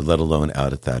well-being, let alone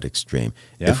out at that extreme.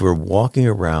 Yeah. If we're walking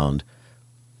around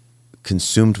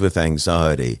consumed with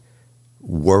anxiety,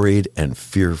 worried and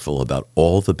fearful about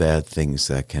all the bad things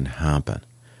that can happen,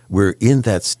 we're in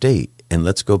that state. And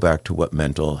let's go back to what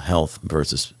mental health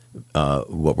versus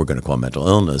what we're going to call mental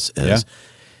illness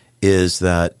is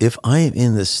that if I am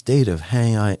in this state of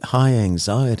high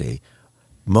anxiety,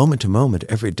 moment to moment,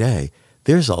 every day,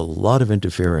 there's a lot of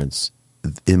interference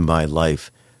in my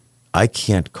life. I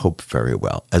can't cope very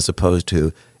well, as opposed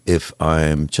to if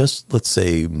I'm just, let's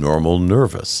say, normal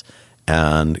nervous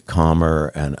and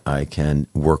calmer and I can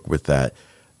work with that.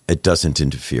 It doesn't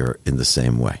interfere in the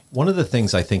same way. One of the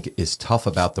things I think is tough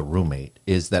about the roommate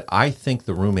is that I think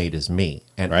the roommate is me.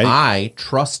 And Right. I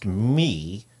trust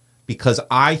me because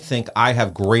I think I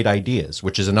have great ideas,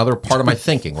 which is another part of my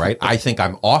thinking, right? I think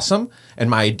I'm awesome, and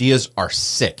my ideas are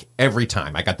sick every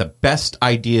time. I got the best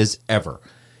ideas ever.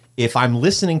 If I'm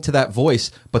listening to that voice,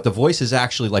 but the voice is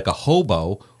actually like a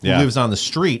hobo who lives on the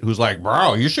street who's like,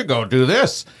 bro, you should go do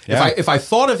this. Yeah. If I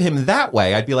thought of him that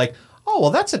way, I'd be like, oh,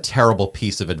 well, that's a terrible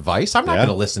piece of advice. I'm not going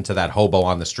to listen to that hobo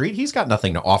on the street. He's got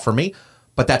nothing to offer me.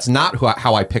 But that's not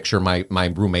how I picture my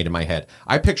roommate in my head.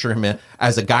 I picture him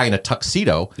as a guy in a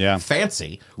tuxedo,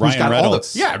 fancy, who's Ryan got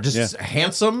Reynolds. all the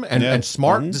handsome and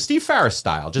smart, the Steve Ferris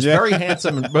style, just very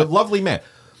handsome and lovely man.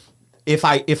 If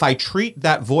I treat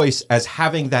that voice as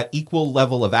having that equal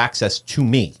level of access to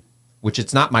me, which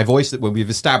it's not my voice that we've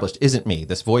established isn't me.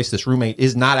 This voice, this roommate,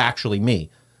 is not actually me.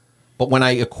 But when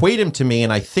I equate him to me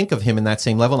and I think of him in that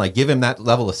same level and I give him that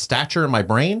level of stature in my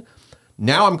brain,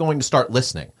 now I'm going to start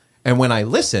listening. And when I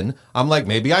listen, I'm like,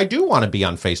 maybe I do want to be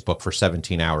on Facebook for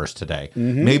 17 hours today.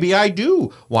 Mm-hmm. Maybe I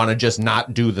do want to just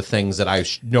not do the things that I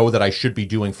know that I should be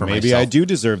doing for myself. Maybe I do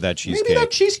deserve that cheesecake. Maybe that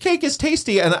cheesecake is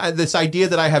tasty, and this idea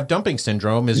that I have dumping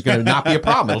syndrome is going to not be a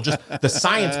problem. It'll just, the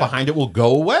science behind it will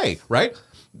go away, right?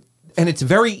 And it's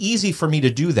very easy for me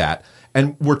to do that.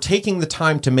 And we're taking the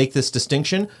time to make this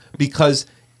distinction because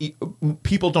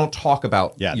people don't talk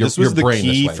about your brain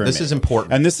this way. This is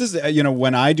important. And this is,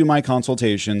 when I do my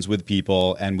consultations with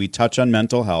people and we touch on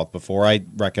mental health before I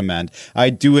recommend, I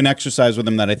do an exercise with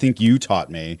them that I think you taught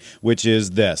me, which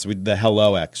is this, the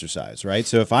hello exercise, right?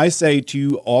 So if I say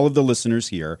to all of the listeners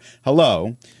here,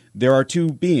 hello, there are two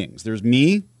beings. There's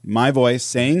me, my voice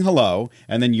saying hello,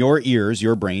 and then your ears,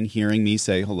 your brain hearing me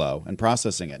say hello and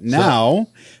processing it. Now,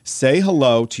 say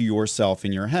hello to yourself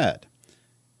in your head.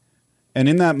 And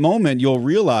in that moment, you'll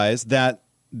realize that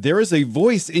there is a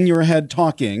voice in your head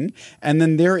talking, and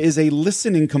then there is a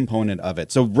listening component of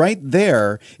it. So right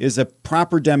there is a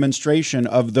proper demonstration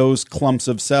of those clumps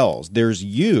of cells. There's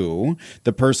you,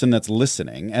 the person that's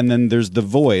listening, and then there's the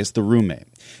voice, the roommate.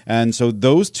 And so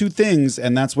those two things,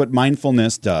 and that's what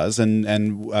mindfulness does,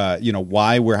 and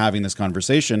why we're having this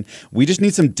conversation. We just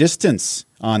need some distance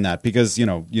on that, because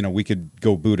we could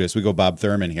go Buddhist, we go Bob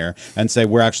Thurman here and say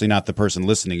we're actually not the person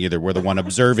listening either. We're the one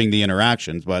observing the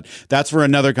interactions, but that's for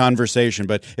another conversation.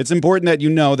 But it's important that you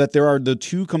know that there are the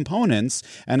two components,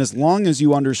 and as long as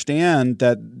you understand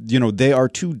that they are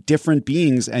two different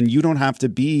beings, and you don't have to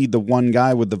be the one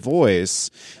guy with the voice,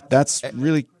 that's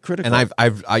really critical. And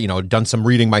I've done some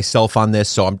reading myself on this,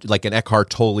 so I'm like an Eckhart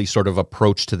Tolle sort of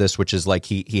approach to this, which is like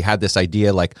he had this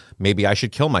idea like maybe I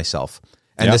should kill myself.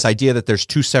 And this idea that there's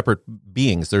two separate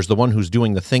beings. There's the one who's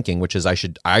doing the thinking, which is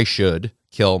I should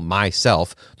kill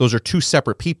myself. Those are two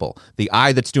separate people. The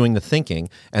I that's doing the thinking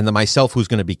and the myself who's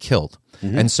going to be killed.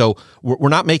 Mm-hmm. And so we're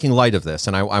not making light of this.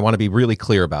 And I want to be really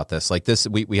clear about this. Like this,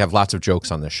 we have lots of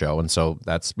jokes on this show. And so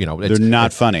that's, they're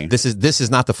not funny. This is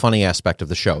not the funny aspect of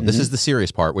the show. Mm-hmm. This is the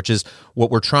serious part, which is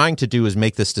what we're trying to do is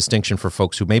make this distinction for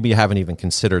folks who maybe haven't even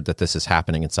considered that this is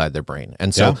happening inside their brain.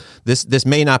 And so this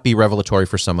may not be revelatory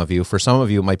for some of you. For some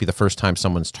of you, it might be the first time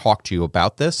someone's talked to you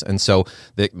about this. And so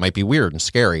it might be weird and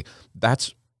scary.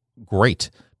 That's great,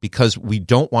 because we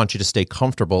don't want you to stay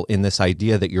comfortable in this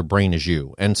idea that your brain is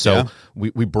you. And so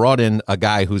we brought in a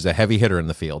guy who's a heavy hitter in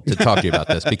the field to talk to you about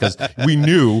this, because we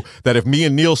knew that if me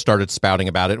and Neil started spouting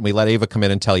about it and we let Ava come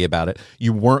in and tell you about it,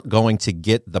 you weren't going to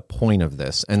get the point of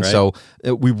this. And so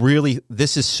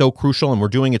this is so crucial, and we're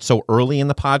doing it so early in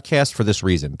the podcast for this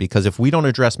reason, because if we don't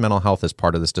address mental health as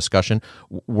part of this discussion,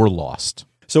 we're lost.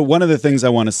 So one of the things I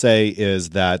want to say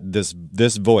is that this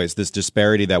voice, this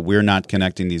disparity that we're not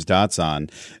connecting these dots on,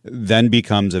 then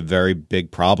becomes a very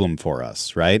big problem for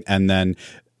us, right? And then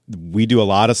we do a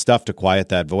lot of stuff to quiet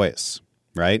that voice,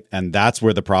 right? And that's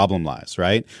where the problem lies,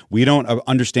 right? We don't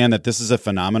understand that this is a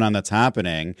phenomenon that's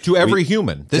happening to every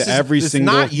human. This is every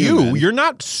single not human. You're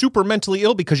not super mentally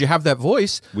ill because you have that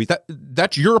voice.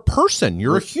 That's you're a person.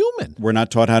 You're a human. We're not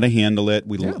taught how to handle it.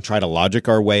 We try to logic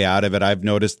our way out of it. I've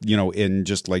noticed, in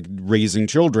just like raising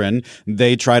children,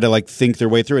 they try to like think their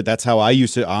way through it. That's how I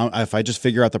used to. If I just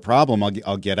figure out the problem,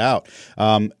 I'll get out.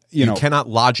 You cannot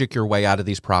logic your way out of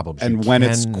these problems. And when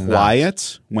it's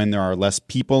quiet, when there are less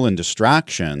people and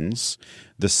distractions,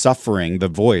 the suffering, the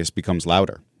voice becomes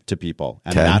louder to people.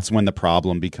 And that's when the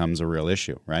problem becomes a real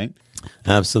issue, right?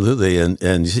 Absolutely.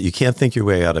 And you can't think your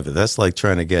way out of it. That's like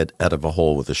trying to get out of a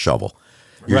hole with a shovel.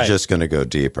 You're just going to go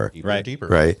deeper. Deeper.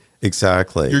 Right.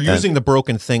 Exactly. You're using the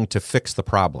broken thing to fix the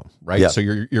problem, right? Yeah. So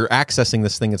you're accessing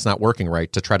this thing that's not working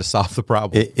right to try to solve the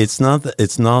problem. It's not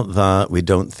that we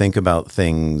don't think about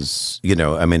things,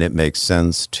 it makes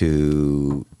sense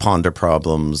to ponder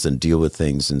problems and deal with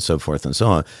things and so forth and so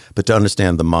on. But to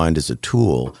understand the mind is a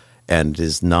tool and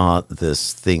is not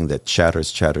this thing that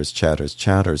chatters.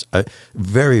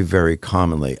 Very, very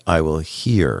commonly, I will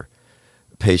hear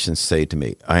patients say to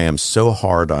me, I am so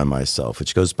hard on myself,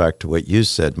 which goes back to what you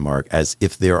said, Mark, as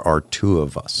if there are two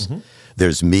of us. Mm-hmm.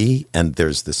 There's me and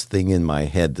there's this thing in my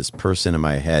head, this person in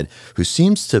my head who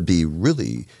seems to be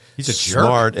really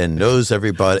smart and knows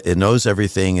everybody and knows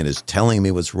everything and is telling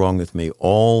me what's wrong with me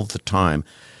all the time.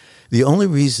 The only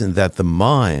reason that the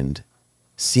mind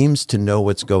seems to know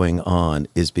what's going on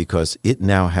is because it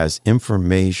now has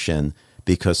information,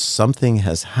 because something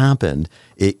has happened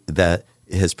that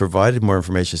has provided more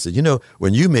information. Said,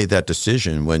 when you made that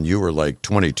decision when you were like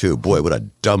 22, boy, what a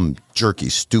dumb, jerky,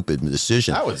 stupid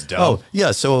decision. That was dumb. Oh,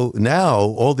 yeah. So now,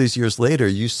 all these years later,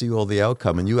 you see all the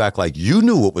outcome and you act like you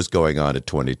knew what was going on at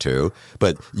 22,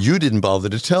 but you didn't bother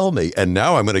to tell me. And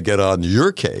now I'm going to get on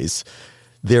your case.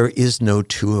 There is no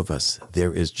two of us.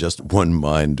 There is just one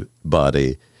mind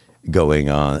body going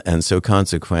on. And so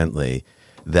consequently,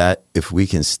 that if we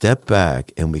can step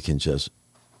back and we can just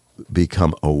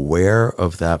become aware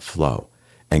of that flow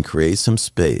and create some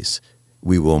space,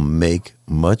 we will make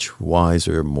much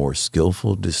wiser, more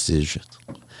skillful decisions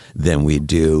than we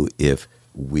do if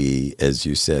we, as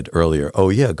you said earlier, oh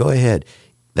yeah, go ahead.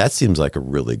 That seems like a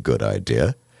really good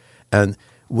idea. And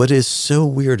what is so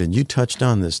weird, and you touched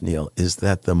on this, Neil, is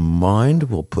that the mind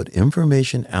will put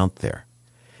information out there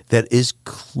that is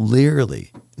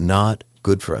clearly not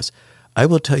good for us. I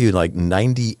will tell you, like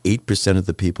 98% of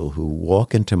the people who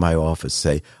walk into my office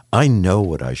say, I know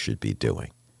what I should be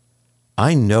doing.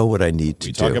 I know what I need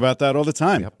to do. We talk about that all the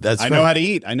time. Yep. That's I know how to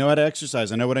eat. I know how to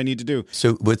exercise. I know what I need to do.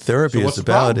 So what therapy is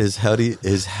about is how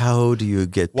do you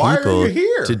get people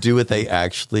to do what they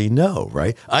actually know,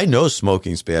 right? I know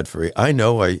smoking's bad for you. I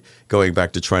know going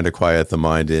back to trying to quiet the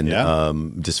mind in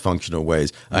dysfunctional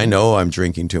ways. Mm-hmm. I know I'm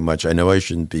drinking too much. I know I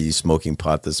shouldn't be smoking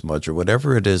pot this much, or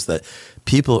whatever it is that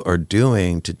people are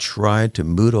doing to try to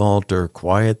mood alter,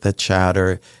 quiet the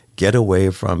chatter, get away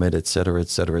from it, et cetera, et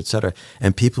cetera, et cetera.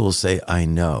 And people will say, I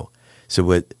know. So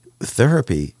what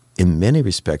therapy, in many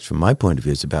respects, from my point of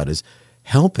view, is about is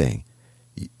helping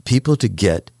people to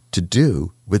get to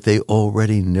do what they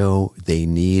already know they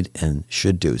need and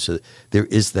should do. So there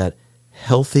is that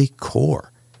healthy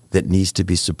core that needs to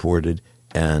be supported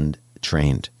and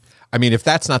trained. I mean, if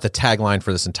that's not the tagline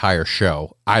for this entire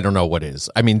show, I don't know what is.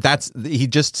 I mean, he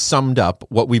just summed up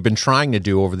what we've been trying to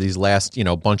do over these last,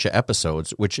 bunch of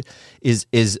episodes, which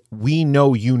is we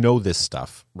know you know this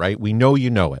stuff, right? We know you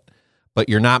know it, but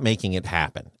you're not making it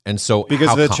happen. And so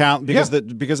because of the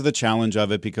challenge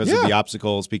of it, because of the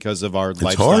obstacles, because of our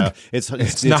lifestyle, hard. It's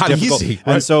difficult. not easy.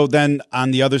 Right? And so then on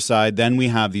the other side, then we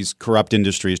have these corrupt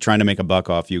industries trying to make a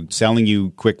buck off you, selling you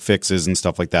quick fixes and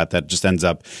stuff like that. That just ends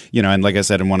up, and like I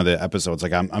said in one of the episodes,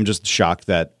 like I'm just shocked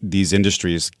that these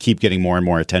industries keep getting more and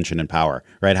more attention and power.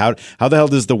 Right? How the hell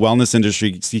does the wellness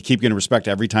industry keep getting respect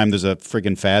every time there's a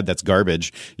friggin' fad that's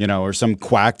garbage, or some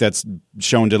quack that's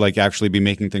shown to like actually be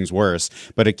making things worse,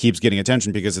 but it keeps getting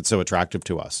attention because it's so attractive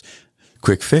to us.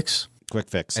 Quick fix.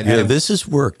 And this is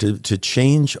work to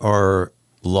change our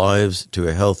lives to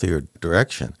a healthier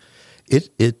direction.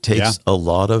 It takes a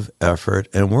lot of effort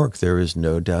and work. There is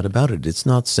no doubt about it. It's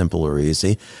not simple or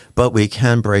easy, but we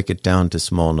can break it down to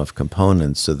small enough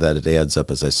components so that it adds up,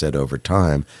 as I said, over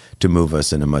time to move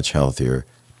us in a much healthier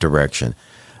direction.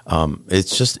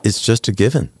 It's just a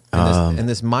given. And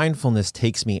this mindfulness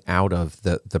takes me out of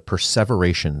the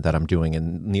perseveration that I'm doing.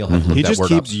 And Neil has looked he that just word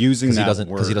keeps up using that word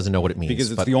because he doesn't know what it means.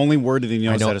 Because it's the only word that he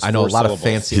knows that is I know a lot syllables. of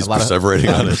fancy. He's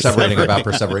perseverating on it. Perseverating about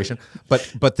perseveration.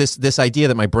 But this idea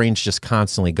that my brain's just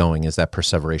constantly going is that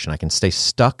perseveration. I can stay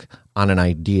stuck on an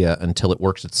idea until it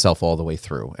works itself all the way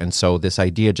through. And so this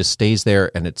idea just stays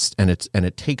there and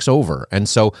it takes over. And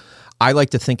so I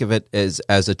like to think of it as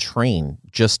a train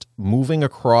just moving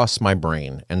across my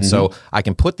brain. And so I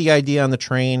can put the idea on the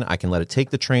train, I can let it take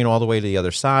the train all the way to the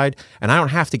other side, and I don't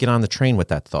have to get on the train with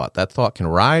that thought. That thought can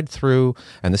ride through,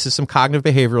 and this is some cognitive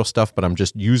behavioral stuff, but I'm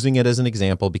just using it as an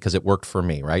example because it worked for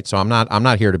me, right? So I'm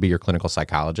not here to be your clinical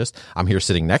psychologist. I'm here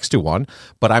sitting next to one,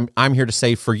 but I'm here to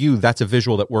say for you, that's a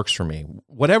visual that works for me.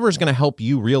 Whatever is going to help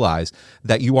you realize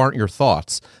that you aren't your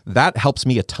thoughts, that helps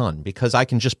me a ton because I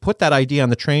can just put that idea on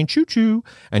the train, choo-choo,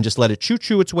 and just let it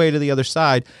choo-choo its way to the other side.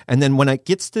 And then when it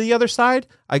gets to the other side,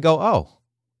 I go, oh,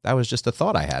 that was just a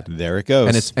thought I had. There it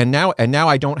goes. And now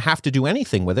I don't have to do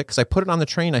anything with it because I put it on the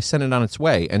train, I send it on its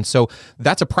way. And so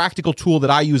that's a practical tool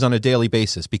that I use on a daily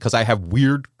basis because I have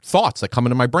weird thoughts that come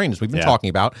into my brain, as we've been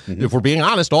talking about. If we're being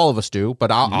honest, all of us do,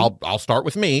 but I'll start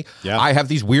with me. Yeah. I have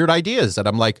these weird ideas that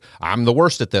I'm like, I'm the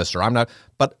worst at this, or I'm not.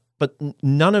 But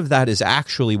none of that is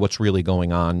actually what's really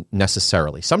going on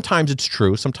necessarily. Sometimes it's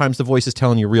true. Sometimes the voice is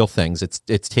telling you real things. It's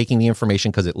taking the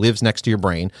information because it lives next to your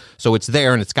brain. So it's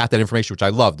there and it's got that information, which I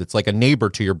loved. It's like a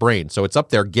neighbor to your brain. So it's up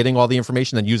there getting all the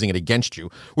information and using it against you,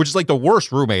 which is like the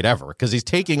worst roommate ever because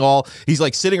he's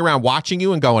like sitting around watching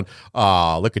you and going,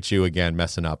 oh, look at you again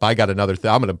messing up. I got another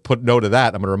thing. I'm going to put note of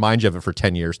that. I'm going to remind you of it for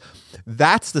 10 years.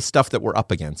 That's the stuff that we're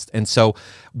up against. And so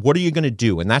what are you going to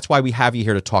do? And that's why we have you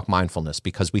here to talk mindfulness,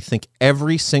 because we think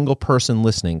every single person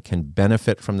listening can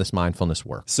benefit from this mindfulness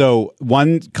work. So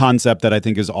one concept that I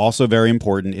think is also very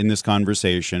important in this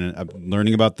conversation,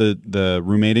 learning about the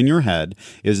roommate in your head,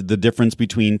 is the difference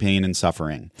between pain and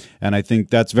suffering. And I think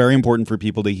that's very important for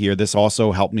people to hear. This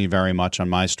also helped me very much on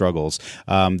my struggles.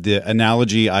 The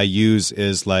analogy I use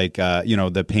is like,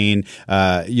 the pain,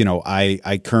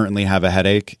 I currently have a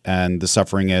headache, and the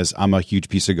suffering is I'm a huge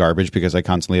piece of garbage because I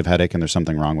constantly have a headache and there's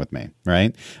something wrong with me,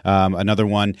 right? Another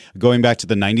one, going back to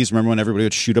the 90s, remember when everybody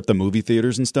would shoot up the movie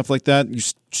theaters and stuff like that? You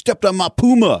stepped on my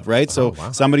Puma, right?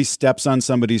 Somebody steps on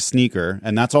somebody's sneaker,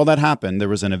 and that's all that happened. There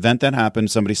was an event that happened,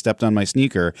 somebody stepped on my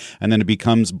sneaker, and then it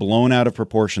becomes blown out of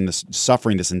proportion, this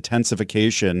suffering, this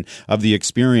intensification of the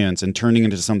experience and turning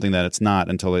into something that it's not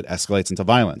until it escalates into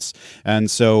violence. And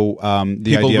so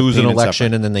people idea lose of an pain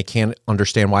election and then they can't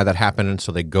understand why that happened, and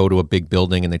so they go to a big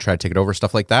building and they try to take it over,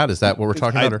 stuff like that. Is that what we're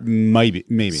talking about? Maybe.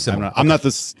 I'm not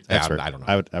this expert. I don't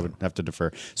know. I would have to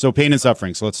defer. So pain and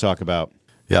suffering. So let's talk about.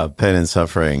 Yeah, pain and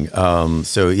suffering.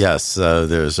 So yes,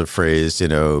 there's a phrase,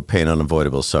 pain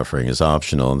unavoidable, suffering is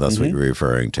optional, and that's what you're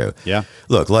referring to. Yeah.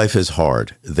 Look, life is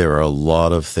hard. There are a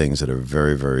lot of things that are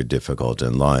very, very difficult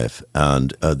in life,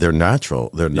 and they're natural.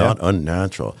 They're not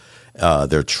unnatural.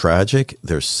 They're tragic.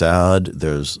 They're sad.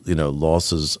 There's,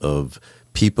 losses of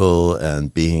people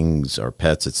and beings, our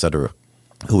pets, etc.,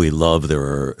 who we love. There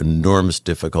are enormous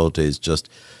difficulties just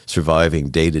surviving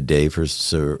day to day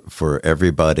for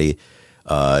everybody.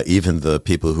 Even the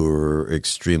people who are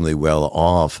extremely well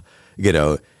off,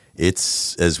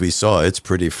 it's, as we saw, it's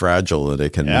pretty fragile and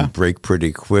it can break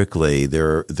pretty quickly.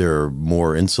 They're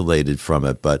more insulated from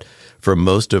it. But for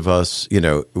most of us,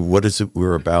 what is it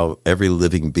we're about? Every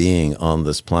living being on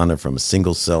this planet, from a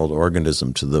single-celled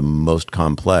organism to the most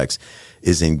complex,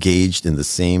 is engaged in the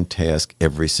same task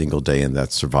every single day, and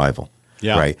that's survival.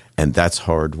 Yeah. Right. And that's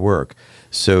hard work.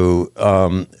 So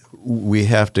we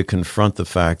have to confront the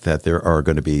fact that there are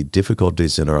going to be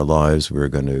difficulties in our lives. We're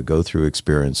going to go through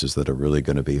experiences that are really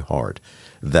going to be hard.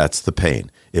 That's the pain.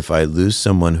 If I lose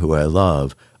someone who I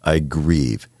love, I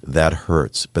grieve. That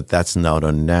hurts, but that's not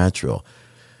unnatural.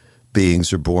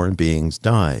 Beings are born, beings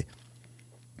die.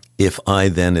 If I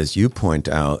then, as you point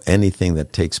out, anything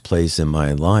that takes place in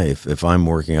my life, if I'm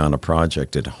working on a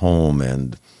project at home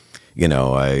and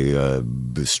I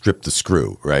strip the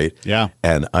screw, right? Yeah.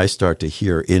 And I start to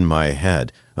hear in my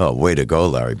head, oh, way to go,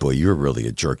 Larry. Boy, you're really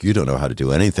a jerk. You don't know how to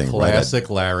do anything. Classic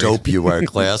right? Larry. Dope you are.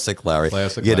 Classic Larry.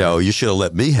 Classic Larry. You should have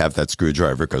let me have that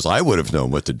screwdriver because I would have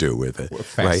known what to do with it.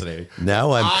 Fascinating. Right?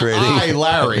 Now I'm creating... I,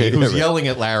 Larry, who's yelling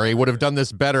at Larry, would have done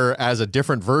this better as a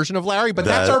different version of Larry, but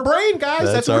that's our brain, guys.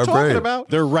 That's what we're talking about.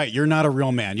 They're right. You're not a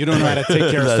real man. You don't know how to take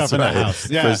care of stuff in the house.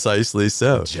 Yeah. Precisely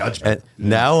so. Judgment. And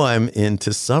now I'm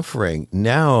into suffering.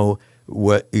 Now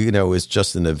what is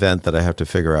just an event that I have to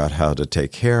figure out how to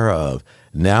take care of.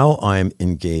 Now I'm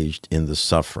engaged in the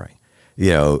suffering,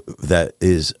 that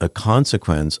is a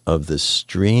consequence of the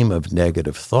stream of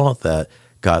negative thought that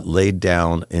got laid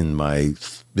down in my,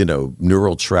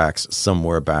 neural tracks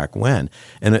somewhere back when.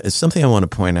 And it's something I want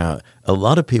to point out. A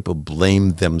lot of people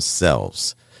blame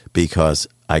themselves because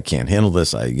I can't handle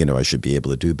this. I should be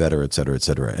able to do better, et cetera, et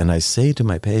cetera. And I say to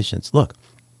my patients, look,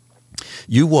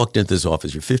 you walked into this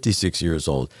office, you're 56 years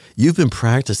old. You've been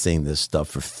practicing this stuff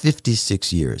for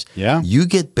 56 years. Yeah. You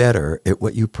get better at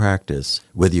what you practice,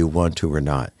 whether you want to or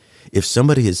not. If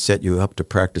somebody has set you up to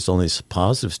practice only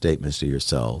positive statements to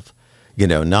yourself,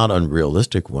 not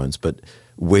unrealistic ones, but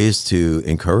ways to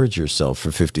encourage yourself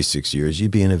for 56 years, you'd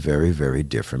be in a very, very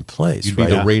different place. You'd be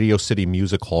the Radio City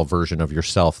Music Hall version of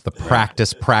yourself. The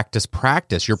practice.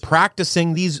 You're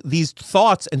practicing these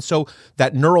thoughts, and so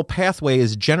that neural pathway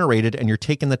is generated, and you're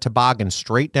taking the toboggan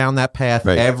straight down that path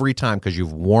every time because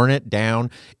you've worn it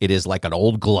down. It is like an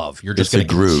old glove. You're just going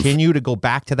to continue to go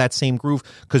back to that same groove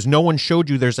because no one showed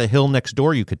you there's a hill next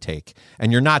door you could take,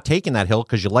 and you're not taking that hill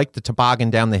because you like the toboggan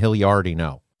down the hill you already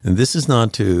know. And this is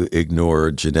not to ignore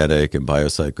genetic and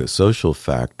biopsychosocial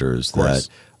factors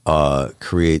that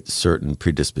create certain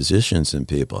predispositions in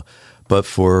people. But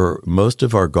for most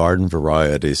of our garden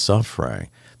variety suffering,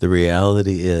 the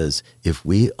reality is if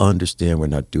we understand we're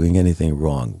not doing anything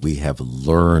wrong, we have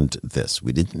learned this.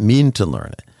 We didn't mean to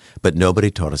learn it, but nobody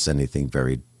taught us anything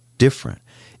very different.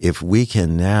 If we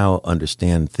can now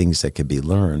understand things that can be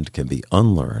learned, can be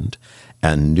unlearned,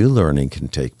 and new learning can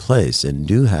take place and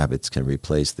new habits can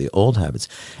replace the old habits.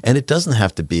 And it doesn't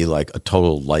have to be like a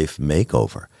total life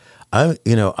makeover.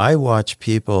 I watch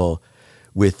people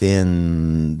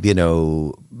within,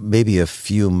 maybe a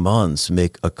few months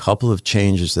make a couple of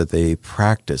changes that they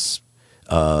practice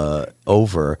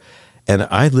over. And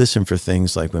I listen for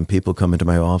things like when people come into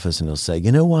my office and they'll say,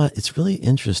 you know what, it's really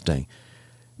interesting.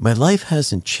 My life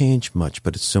hasn't changed much,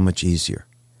 but it's so much easier.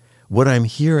 What I'm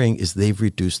hearing is they've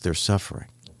reduced their suffering.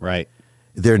 Right.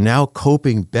 They're now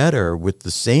coping better with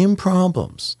the same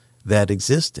problems that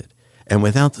existed. And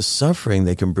without the suffering,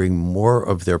 they can bring more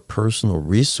of their personal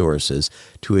resources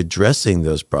to addressing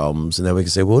those problems. And then we can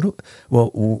say, well,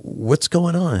 what's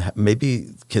going on?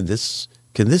 Maybe can this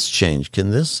change?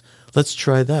 Let's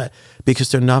try that.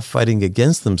 Because they're not fighting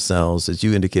against themselves, as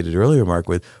you indicated earlier, Mark,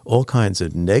 with all kinds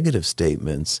of negative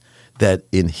statements that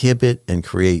inhibit and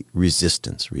create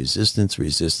resistance.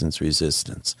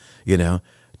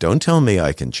 Don't tell me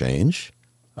I can change.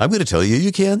 I'm going to tell you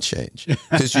you can change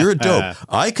because you're a dope.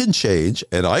 I can change,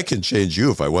 and I can change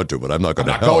you if I want to, but I'm not going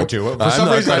to help. I'm not going to. For some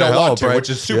reason, I don't want to, right? which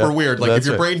is super weird. Like, if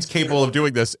your brain's capable of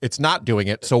doing this, it's not doing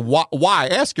it. So why?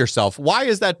 Ask yourself, why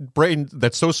is that brain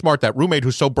that's so smart, that roommate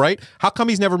who's so bright, how come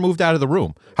he's never moved out of the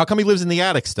room? How come he lives in the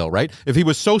attic still, right? If he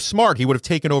was so smart, he would have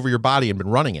taken over your body and been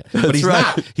running it. But he's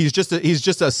not. He's just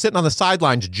sitting on the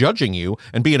sidelines judging you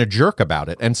and being a jerk about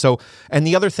it. And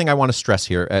the other thing I want to stress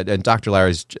here, and Dr.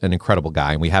 Larry's an incredible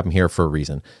guy, and we have him here for a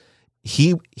reason.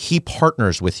 He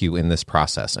partners with you in this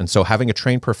process. And so having a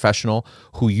trained professional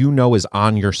who is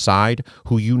on your side,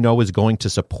 who is going to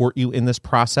support you in this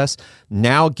process,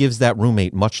 now gives that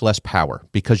roommate much less power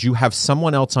because you have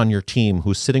someone else on your team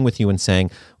who's sitting with you and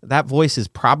saying, that voice is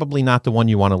probably not the one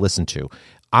you want to listen to.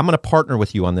 I'm going to partner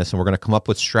with you on this, and we're going to come up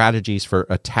with strategies for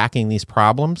attacking these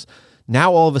problems.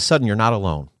 Now all of a sudden you're not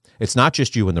alone. It's not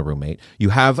just you and the roommate. You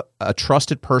have a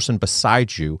trusted person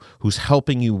beside you who's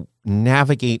helping you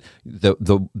navigate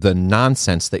the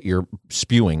nonsense that you're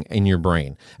spewing in your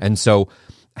brain. And so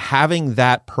having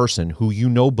that person who you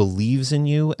know believes in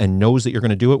you and knows that you're going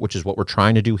to do it, which is what we're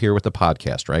trying to do here with the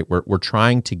podcast, right? We're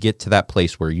trying to get to that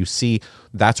place where you see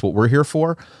that's what we're here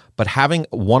for. But having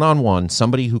one-on-one,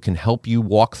 somebody who can help you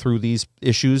walk through these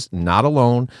issues, not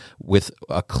alone, with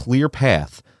a clear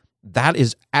path, that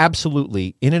is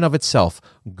absolutely, in and of itself,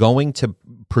 going to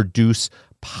produce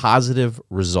positive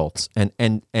results.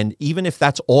 And even if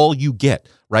that's all you get,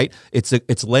 right?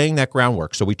 It's laying that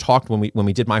groundwork. So we talked when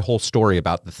we did my whole story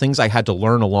about the things I had to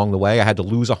learn along the way. I had to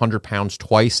lose 100 pounds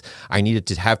twice. I needed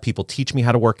to have people teach me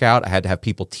how to work out. I had to have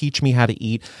people teach me how to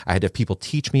eat. I had to have people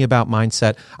teach me about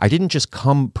mindset. I didn't just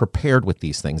come prepared with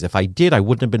these things. If I did, I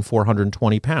wouldn't have been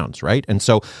 420 pounds, right? And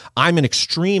so I'm an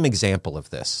extreme example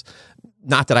of this.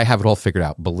 Not that I have it all figured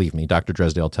out, believe me, Dr.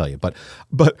 Dresdale will tell you, but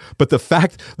the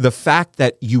fact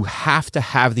that you have to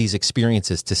have these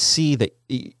experiences to see that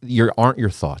aren't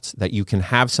your thoughts, that you can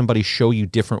have somebody show you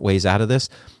different ways out of this,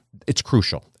 it's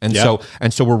crucial. And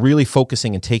so we're really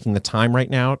focusing and taking the time right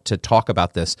now to talk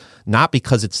about this, not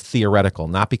because it's theoretical,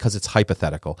 not because it's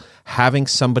hypothetical. Having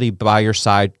somebody by your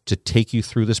side to take you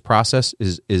through this process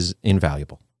is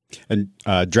invaluable. And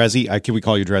Drezzy, can we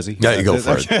call you Drezzy? Yeah, you go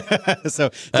for it.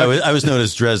 So I was known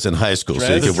as Drez in high school,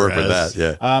 so you could work with that.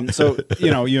 Yeah. So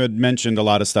you had mentioned a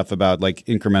lot of stuff about like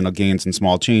incremental gains and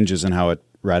small changes and how it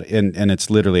and it's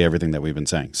literally everything that we've been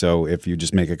saying. So if you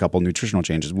just make a couple nutritional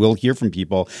changes, we'll hear from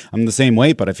people. I'm the same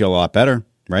weight, but I feel a lot better.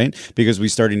 Right? Because we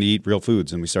started to eat real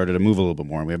foods and we started to move a little bit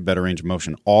more and we have better range of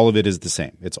motion. All of it is the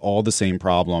same. It's all the same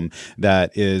problem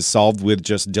that is solved with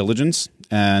just diligence,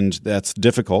 and that's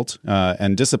difficult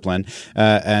and discipline.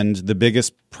 And the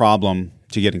biggest problem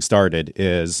to getting started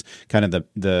is kind of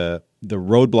the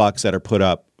roadblocks that are put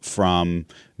up from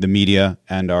the media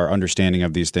and our understanding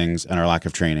of these things and our lack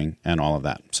of training and all of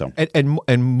that. So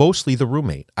and mostly the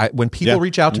roommate. When people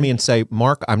reach out to me and say,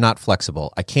 "Mark, I'm not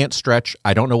flexible. I can't stretch.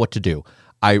 I don't know what to do,"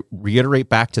 I reiterate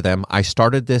back to them, I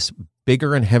started this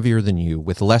bigger and heavier than you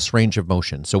with less range of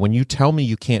motion. So when you tell me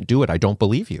you can't do it, I don't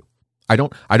believe you. I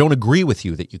don't agree with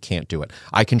you that you can't do it.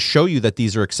 I can show you that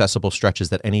these are accessible stretches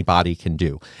that anybody can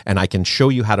do. And I can show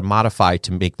you how to modify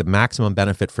to make the maximum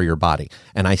benefit for your body.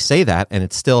 And I say that, and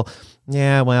it's still,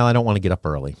 I don't want to get up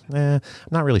early. I'm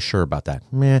not really sure about that.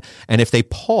 And if they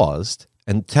paused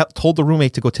and told the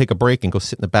roommate to go take a break and go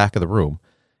sit in the back of the room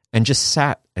and just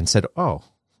sat and said,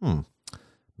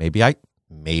 maybe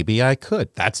I could.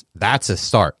 That's a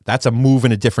start. That's a move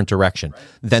in a different direction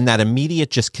than that immediate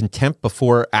just contempt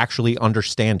before actually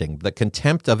understanding. The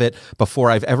contempt of it before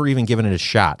I've ever even given it a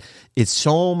shot. It's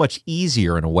so much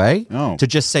easier in a way to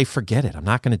just say, forget it. I'm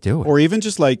not going to do it. Or even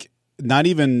just like, not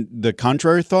even the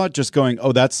contrary thought, just going,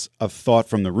 that's a thought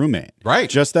from the roommate. Right.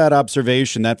 Just that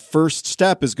observation, that first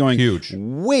step is going, huge.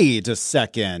 Wait a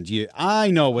second. I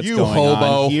know what's going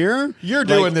hobo. on here. You're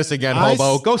doing this again,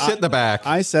 hobo. Go sit in the back.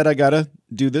 I said I got to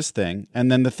do this thing,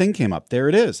 and then the thing came up. There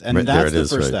it is. And that's the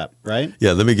first step, right?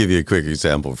 Yeah, let me give you a quick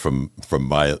example from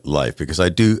my life, because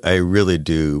I really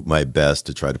do my best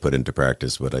to try to put into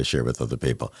practice what I share with other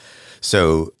people.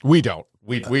 So we don't.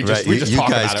 We just talk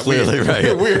about it. Clearly,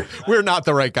 right. We're not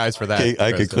the right guys for that.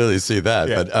 I could clearly see that.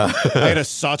 Yeah. But I had a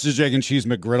sausage, egg, and cheese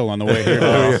McGriddle on the way here.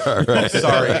 Right.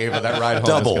 Sorry, Ava, that ride home.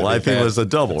 Double. I think it was a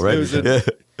double, right?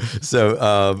 So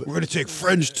we're going to take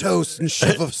French toast and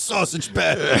shove a sausage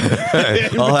bag.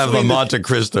 I'll have a Monte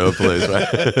Cristo, please.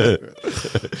 Right?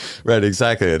 Right,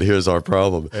 exactly. And here's our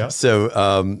problem. Yeah.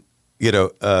 So,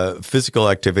 physical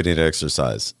activity and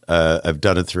exercise. I've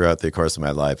done it throughout the course of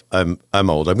my life. I'm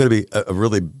old. I'm going to be a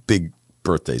really big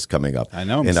birthday's coming up. I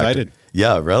know. I'm excited.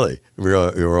 Yeah, really.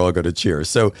 We're all going to cheer.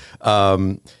 So,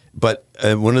 but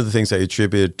one of the things I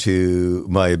attribute to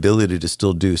my ability to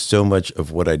still do so much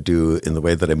of what I do in the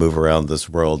way that I move around this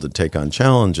world and take on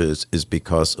challenges is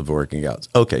because of working out.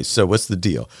 Okay, so what's the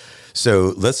deal?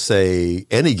 So let's say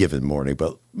any given morning,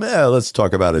 but let's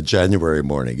talk about a January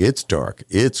morning. It's dark.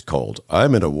 It's cold.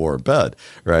 I'm in a warm bed,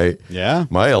 right? Yeah.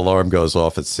 My alarm goes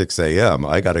off at 6 a.m.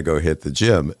 I got to go hit the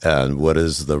gym. And what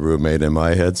is the roommate in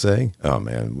my head saying? Oh,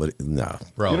 man, no.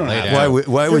 Bro,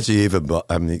 why would you even,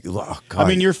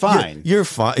 you're fine. You're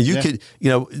fine. You could,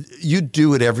 you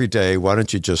do it every day. Why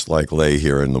don't you just lay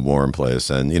here in the warm place?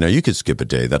 And, you could skip a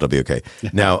day. That'll be okay.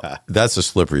 Now, that's a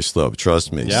slippery slope.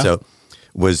 Trust me. Yeah. So,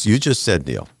 you just said,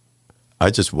 Neil, I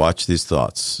just watch these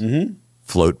thoughts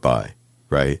float by,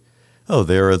 right? Oh,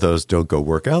 there are those don't go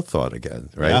work out thought again,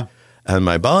 right? Yeah. And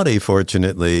my body,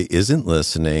 fortunately, isn't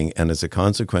listening. And as a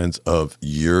consequence of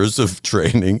years of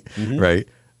training, right,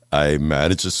 I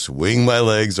manage to swing my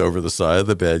legs over the side of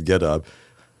the bed, get up,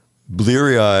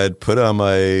 bleary-eyed, put on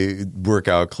my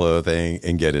workout clothing,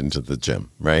 and get into the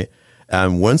gym, right?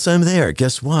 And once I'm there,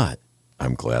 guess what?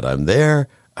 I'm glad I'm there.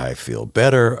 I feel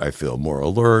better. I feel more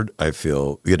alert. I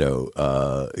feel,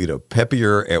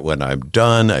 peppier when I'm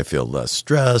done. I feel less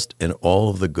stressed and all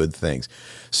of the good things.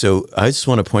 So I just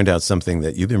want to point out something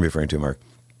that you've been referring to, Mark.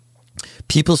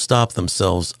 People stop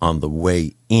themselves on the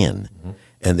way in,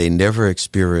 and they never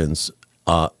experience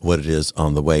what it is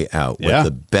on the way out. Yeah. What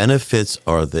the benefits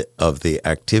of the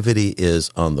activity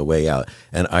is on the way out.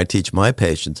 And I teach my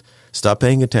patients, stop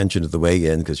paying attention to the way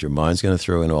in because your mind's going to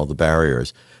throw in all the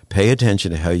barriers. Pay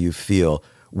attention to how you feel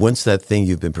once that thing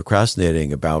you've been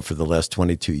procrastinating about for the last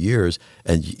 22 years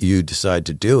and you decide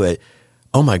to do it.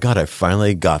 Oh my God, I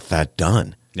finally got that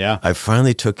done. Yeah. I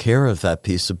finally took care of that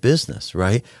piece of business,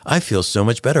 right? I feel so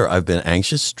much better. I've been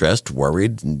anxious, stressed,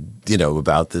 worried,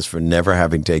 about this for never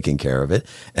having taken care of it.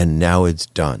 And now it's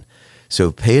done. So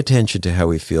pay attention to how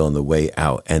we feel on the way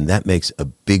out, and that makes a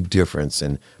big difference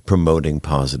in promoting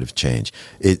positive change.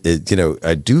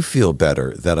 I do feel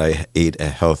better that I ate a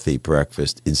healthy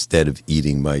breakfast instead of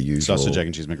eating my usual Sausage, egg,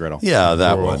 and cheese McGriddle. Yeah,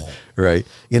 that one, right?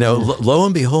 Lo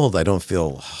and behold, I don't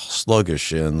feel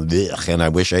sluggish and I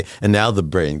wish and now the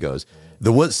brain goes.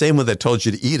 The same one that told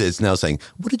you to eat it is now saying,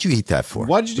 "What did you eat that for?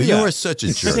 Why did you do You that?" are such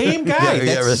a jerk." Same guy.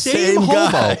 That same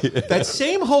hobo. That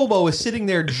same hobo is sitting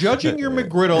there judging your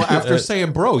McGriddle after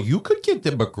saying, "Bro, you could get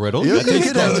the McGriddle. You could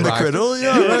get have the McGriddle.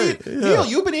 Yeah, right. Neil,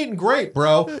 you've been eating great,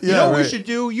 bro. You know what we should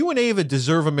do? You and Ava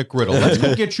deserve a McGriddle. Let's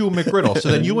go get you a McGriddle."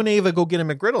 So then you and Ava go get a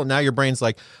McGriddle. Now your brain's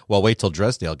like, "Well, wait till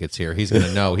Dresdale gets here. He's going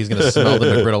to know. He's going to smell the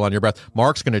McGriddle on your breath.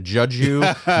 Mark's going to judge you.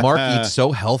 Mark eats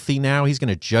so healthy now. He's going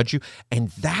to judge you."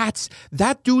 And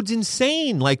that dude's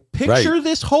insane. Like, picture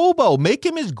this hobo. Make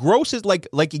him as gross as like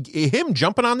him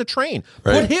jumping on the train.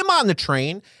 Right. Put him on the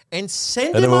train and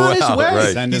send him on his way.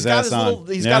 Right. Send He's his got ass his on. little.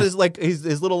 He's Yeah. got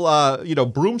his little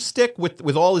broomstick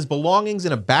with all his belongings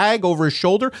in a bag over his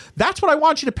shoulder. That's what I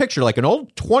want you to picture, like an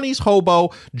old 20s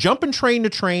hobo jumping train to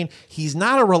train. He's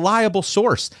not a reliable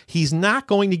source. He's not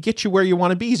going to get you where you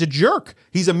want to be. He's a jerk.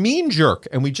 He's a mean jerk,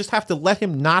 and we just have to let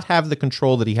him not have the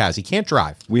control that he has. He can't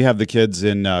drive. We have the kids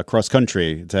in cross country,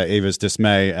 to Ava's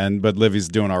dismay, but Livy's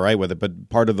doing all right with it. But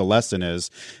part of the lesson is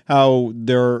how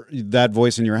that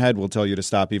voice in your head will tell you to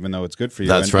stop, even though it's good for you.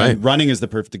 That's right. And running is the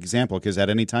perfect example, because at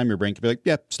any time your brain can be like,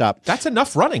 "Yeah, stop." That's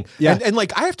enough running. Yeah. And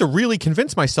like, I have to really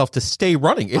convince myself to stay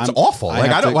running. It's awful.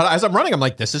 As I'm running, I'm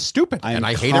like, this is stupid. And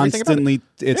I hate everything about it.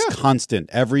 It's constant.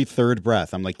 Every third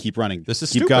breath, I'm like, keep running. This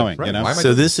is keep stupid, going. right? You know? Why am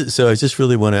I So I just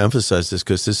really want to emphasize this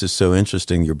because this is so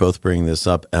interesting. You're both bringing this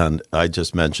up, and I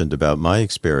just mentioned about my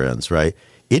experience, right?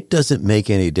 It doesn't make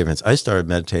any difference. I started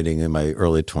meditating in my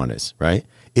early 20s, right?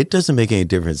 It doesn't make any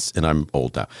difference, and I'm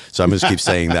old now, so I'm going to keep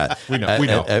saying that. We know. We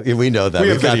know that. We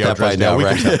We've have got video, that by Dresdale. now, We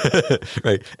right?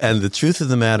 Right. And the truth of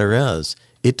the matter is,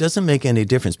 it doesn't make any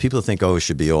difference. People think, "Oh, it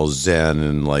should be all Zen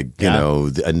and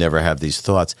I never have these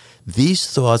thoughts." These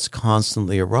thoughts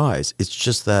constantly arise. It's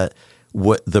just that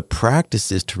what the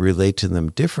practice is to relate to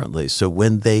them differently. So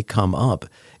when they come up,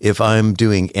 if I'm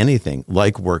doing anything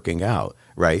like working out,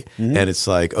 right? Mm-hmm. And it's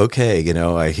like, okay,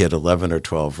 I hit 11 or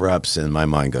 12 reps and my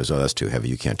mind goes, "Oh, that's too heavy.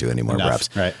 You can't do any more reps."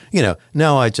 Right.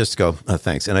 Now I just go, "Oh,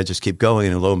 thanks." And I just keep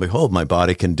going. And lo and behold, my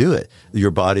body can do it.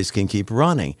 Your bodies can keep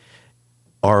running.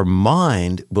 Our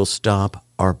mind will stop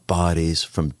our bodies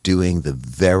from doing the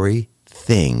very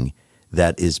thing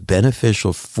that is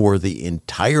beneficial for the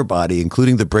entire body,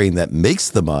 including the brain that makes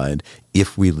the mind,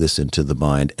 if we listen to the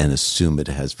mind and assume it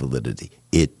has validity.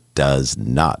 It does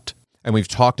not. And I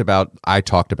talked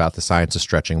about the science of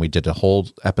stretching. We did a whole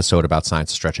episode about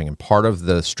science of stretching, and part of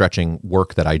the stretching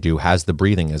work that I do has the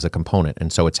breathing as a component.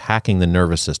 And so it's hacking the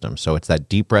nervous system. So it's that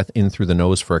deep breath in through the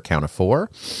nose for a count of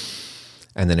 4.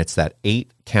 And then it's that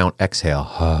 8-count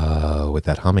exhale with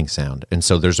that humming sound. And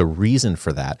so there's a reason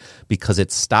for that, because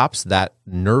it stops that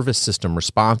nervous system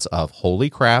response of, "Holy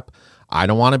crap, I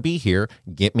don't want to be here.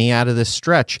 Get me out of this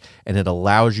stretch." And it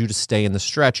allows you to stay in the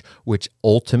stretch, which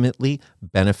ultimately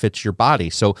benefits your body.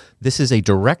 So this is a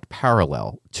direct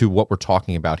parallel to what we're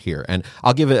talking about here. And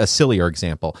I'll give it a sillier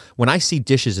example. When I see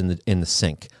dishes in the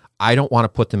sink, I don't want to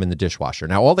put them in the dishwasher.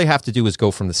 Now, all they have to do is go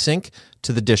from the sink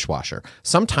to the dishwasher.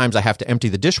 Sometimes I have to empty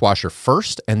the dishwasher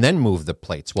first and then move the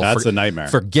plates. Well, that's a nightmare.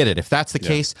 Forget it. If that's the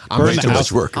case, I'm Burn just the gonna-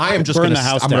 house. work. I am just Burn going the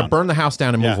house I'm going to down. burn the house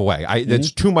down and move away.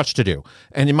 It's too much to do.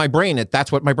 And in my brain,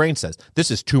 that's what my brain says. This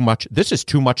is too much. This is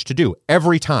too much to do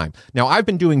every time. Now, I've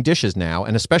been doing dishes now,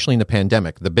 and especially in the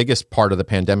pandemic. The biggest part of the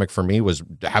pandemic for me was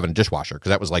having a dishwasher, because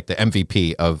that was like the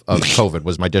MVP of COVID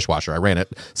was my dishwasher. I ran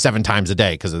it 7 times a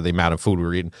day because of the amount of food we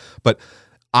were eating. But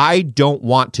I don't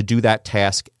want to do that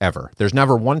task ever. There's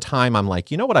never one time I'm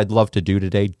like, you know what I'd love to do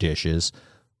today? Dishes.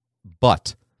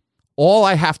 But all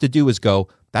I have to do is go,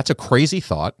 that's a crazy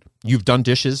thought. You've done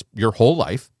dishes your whole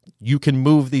life. You can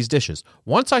move these dishes.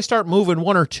 Once I start moving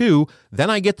one or two, then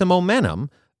I get the momentum.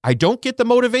 I don't get the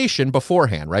motivation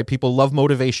beforehand, right? People love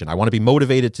motivation. I want to be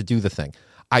motivated to do the thing.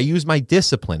 I use my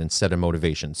discipline instead of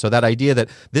motivation. So that idea that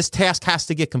this task has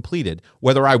to get completed,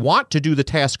 whether I want to do the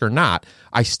task or not,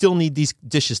 I still need these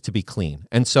dishes to be clean.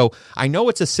 And so I know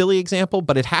it's a silly example,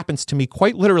 but it happens to me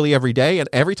quite literally every day. And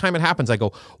every time it happens, I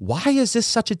go, why is this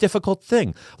such a difficult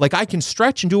thing? Like, I can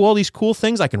stretch and do all these cool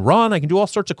things. I can run. I can do all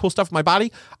sorts of cool stuff with my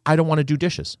body. I don't want to do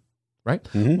dishes. Right?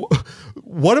 Mm-hmm.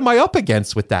 What am I up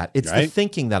against with that? It's the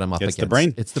thinking that I'm up against. It's the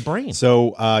brain. It's the brain.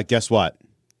 So guess what?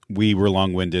 We were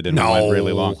long-winded and we went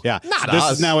really long. Yeah.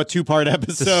 This is now a 2-part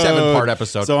episode. It's a 7-part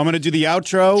episode. So I'm going to do the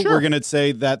outro. Sure. We're going to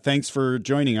say that thanks for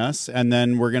joining us. And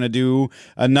then we're going to do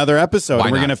another episode. Why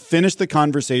and we're not? going to finish the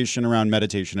conversation around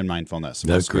meditation and mindfulness.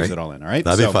 We'll That's squeeze great. it all in. All right.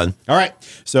 That'd be fun. All right.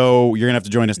 So you're going to have to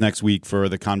join us next week for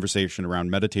the conversation around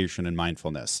meditation and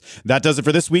mindfulness. That does it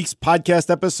for this week's podcast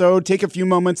episode. Take a few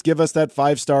moments, give us that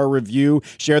 5-star review,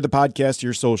 share the podcast to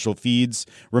your social feeds.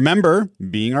 Remember,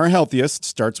 being our healthiest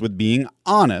starts with being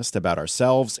honest about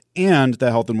ourselves and the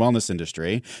health and wellness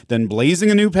industry, then blazing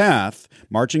a new path,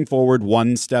 marching forward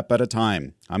one step at a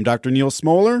time. I'm Dr. Neil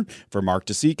Smoller for Mark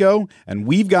DeSico, and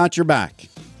we've got your back.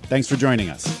 Thanks for joining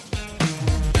us.